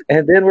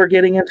 And then we're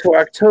getting into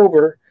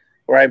October,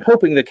 where I'm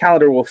hoping the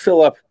calendar will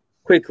fill up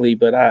quickly,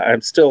 but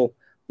I'm still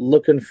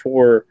looking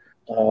for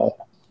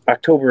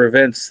October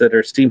events that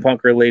are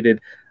steampunk related.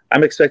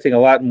 I'm expecting a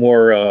lot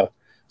more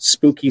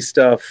spooky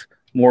stuff,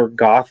 more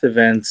goth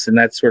events, and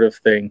that sort of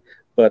thing.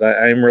 But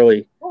I'm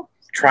really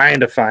trying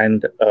to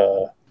find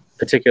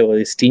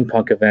particularly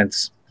steampunk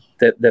events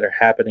that are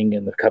happening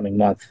in the coming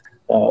month.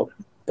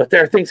 But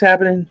there are things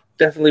happening,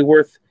 definitely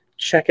worth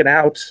check it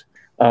out.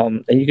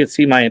 And you can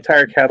see my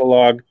entire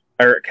catalog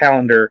or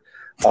calendar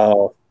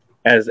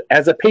as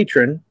a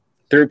patron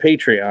through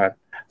Patreon.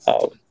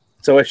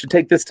 So I should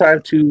take this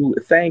time to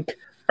thank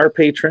our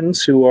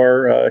patrons who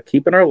are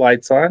keeping our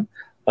lights on.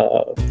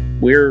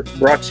 We're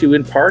brought to you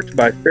in part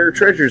by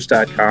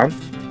FairTreasures.com.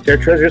 Fair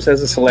Treasures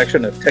has a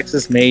selection of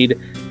Texas-made,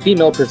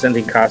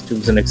 female-presenting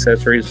costumes and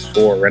accessories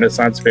for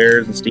Renaissance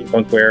fairs and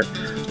steampunk wear.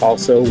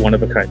 Also,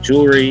 one-of-a-kind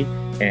jewelry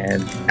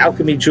and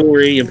alchemy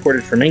jewelry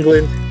imported from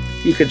England.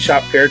 You can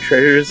shop Fair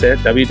Treasures at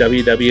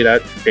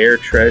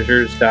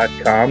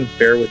www.fairtreasures.com,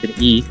 fair with an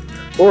E,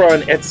 or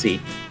on Etsy.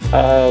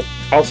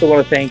 Also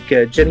want to thank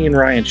Jenny and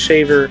Ryan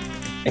Shaver,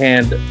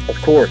 and,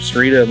 of course,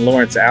 Rita and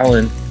Lawrence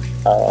Allen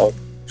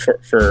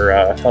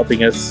for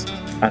helping us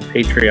on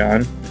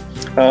Patreon.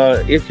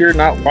 If you're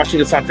not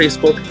watching us on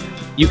Facebook,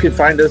 you can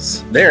find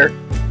us there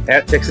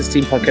at Texas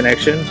Steampunk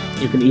Connection.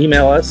 You can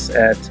email us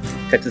at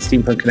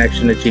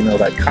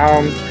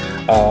texassteampunkconnection@gmail.com.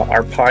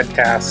 Our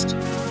podcast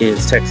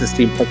is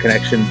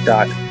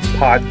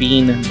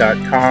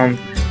texassteampunkconnection.podbean.com,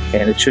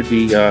 and it should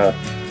be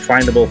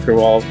findable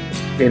through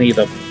any of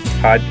the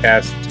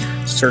podcast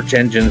search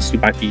engines you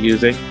might be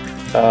using.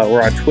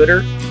 We're on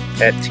Twitter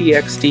at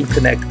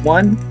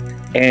TXSteamConnect1,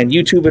 and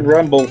YouTube and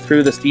Rumble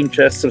through the Steam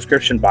Chest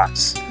subscription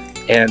box.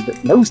 And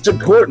most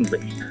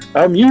importantly,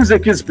 our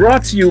music is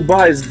brought to you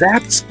by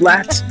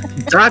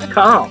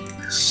Zapsplat.com.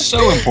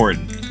 So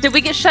important. Did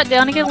we get shut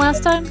down again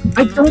last time?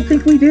 I don't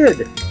think we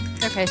did.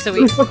 Okay, so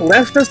Facebook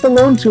left us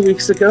alone 2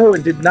 weeks ago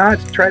and did not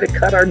try to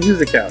cut our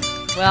music out.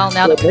 Well,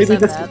 now So that we maybe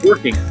said this that. is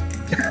working.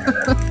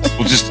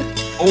 We'll just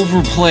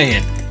overplay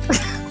it.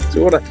 So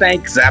we want to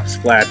thank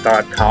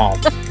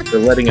Zapsplat.com for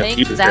letting us Thanks,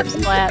 use their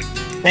Zapsplat.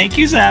 Thank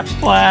you,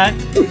 Zapsplat.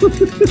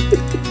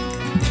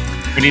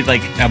 We need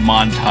like a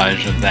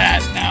montage of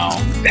that now.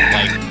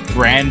 Like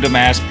random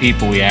ass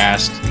people we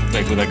asked,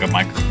 like with like a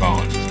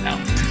microphone. Now.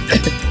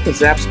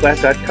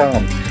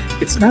 Zapsplat.com.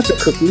 It's not a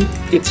cookie,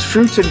 it's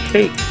fruit and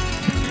cake.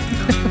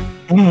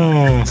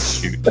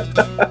 Shoot.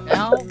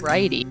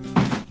 Alrighty.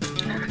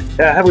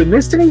 Have we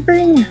missed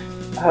anything?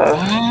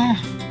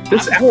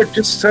 This hour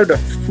just sort of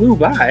flew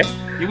by.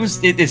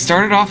 It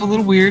started off a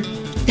little weird,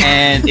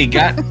 and it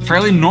got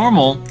fairly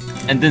normal,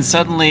 and then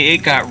suddenly it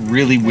got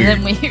really weird.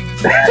 And then we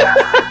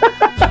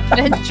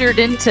ventured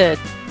into.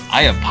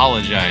 I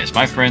apologize.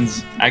 My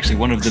friends, actually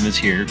one of them is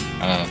here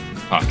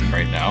talking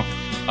right now.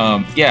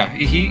 Yeah,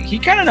 he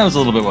kind of knows a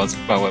little bit about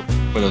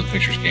where those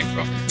pictures came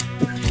from.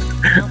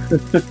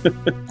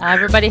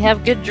 Everybody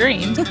have good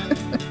dreams.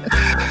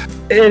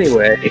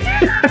 Anyway,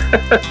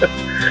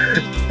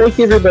 thank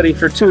you everybody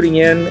for tuning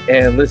in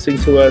and listening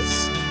to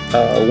us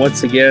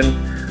once again.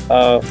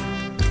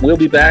 We'll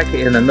be back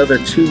in another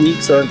 2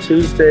 weeks on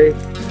Tuesday.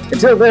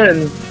 Until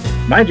then,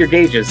 mind your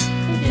gauges.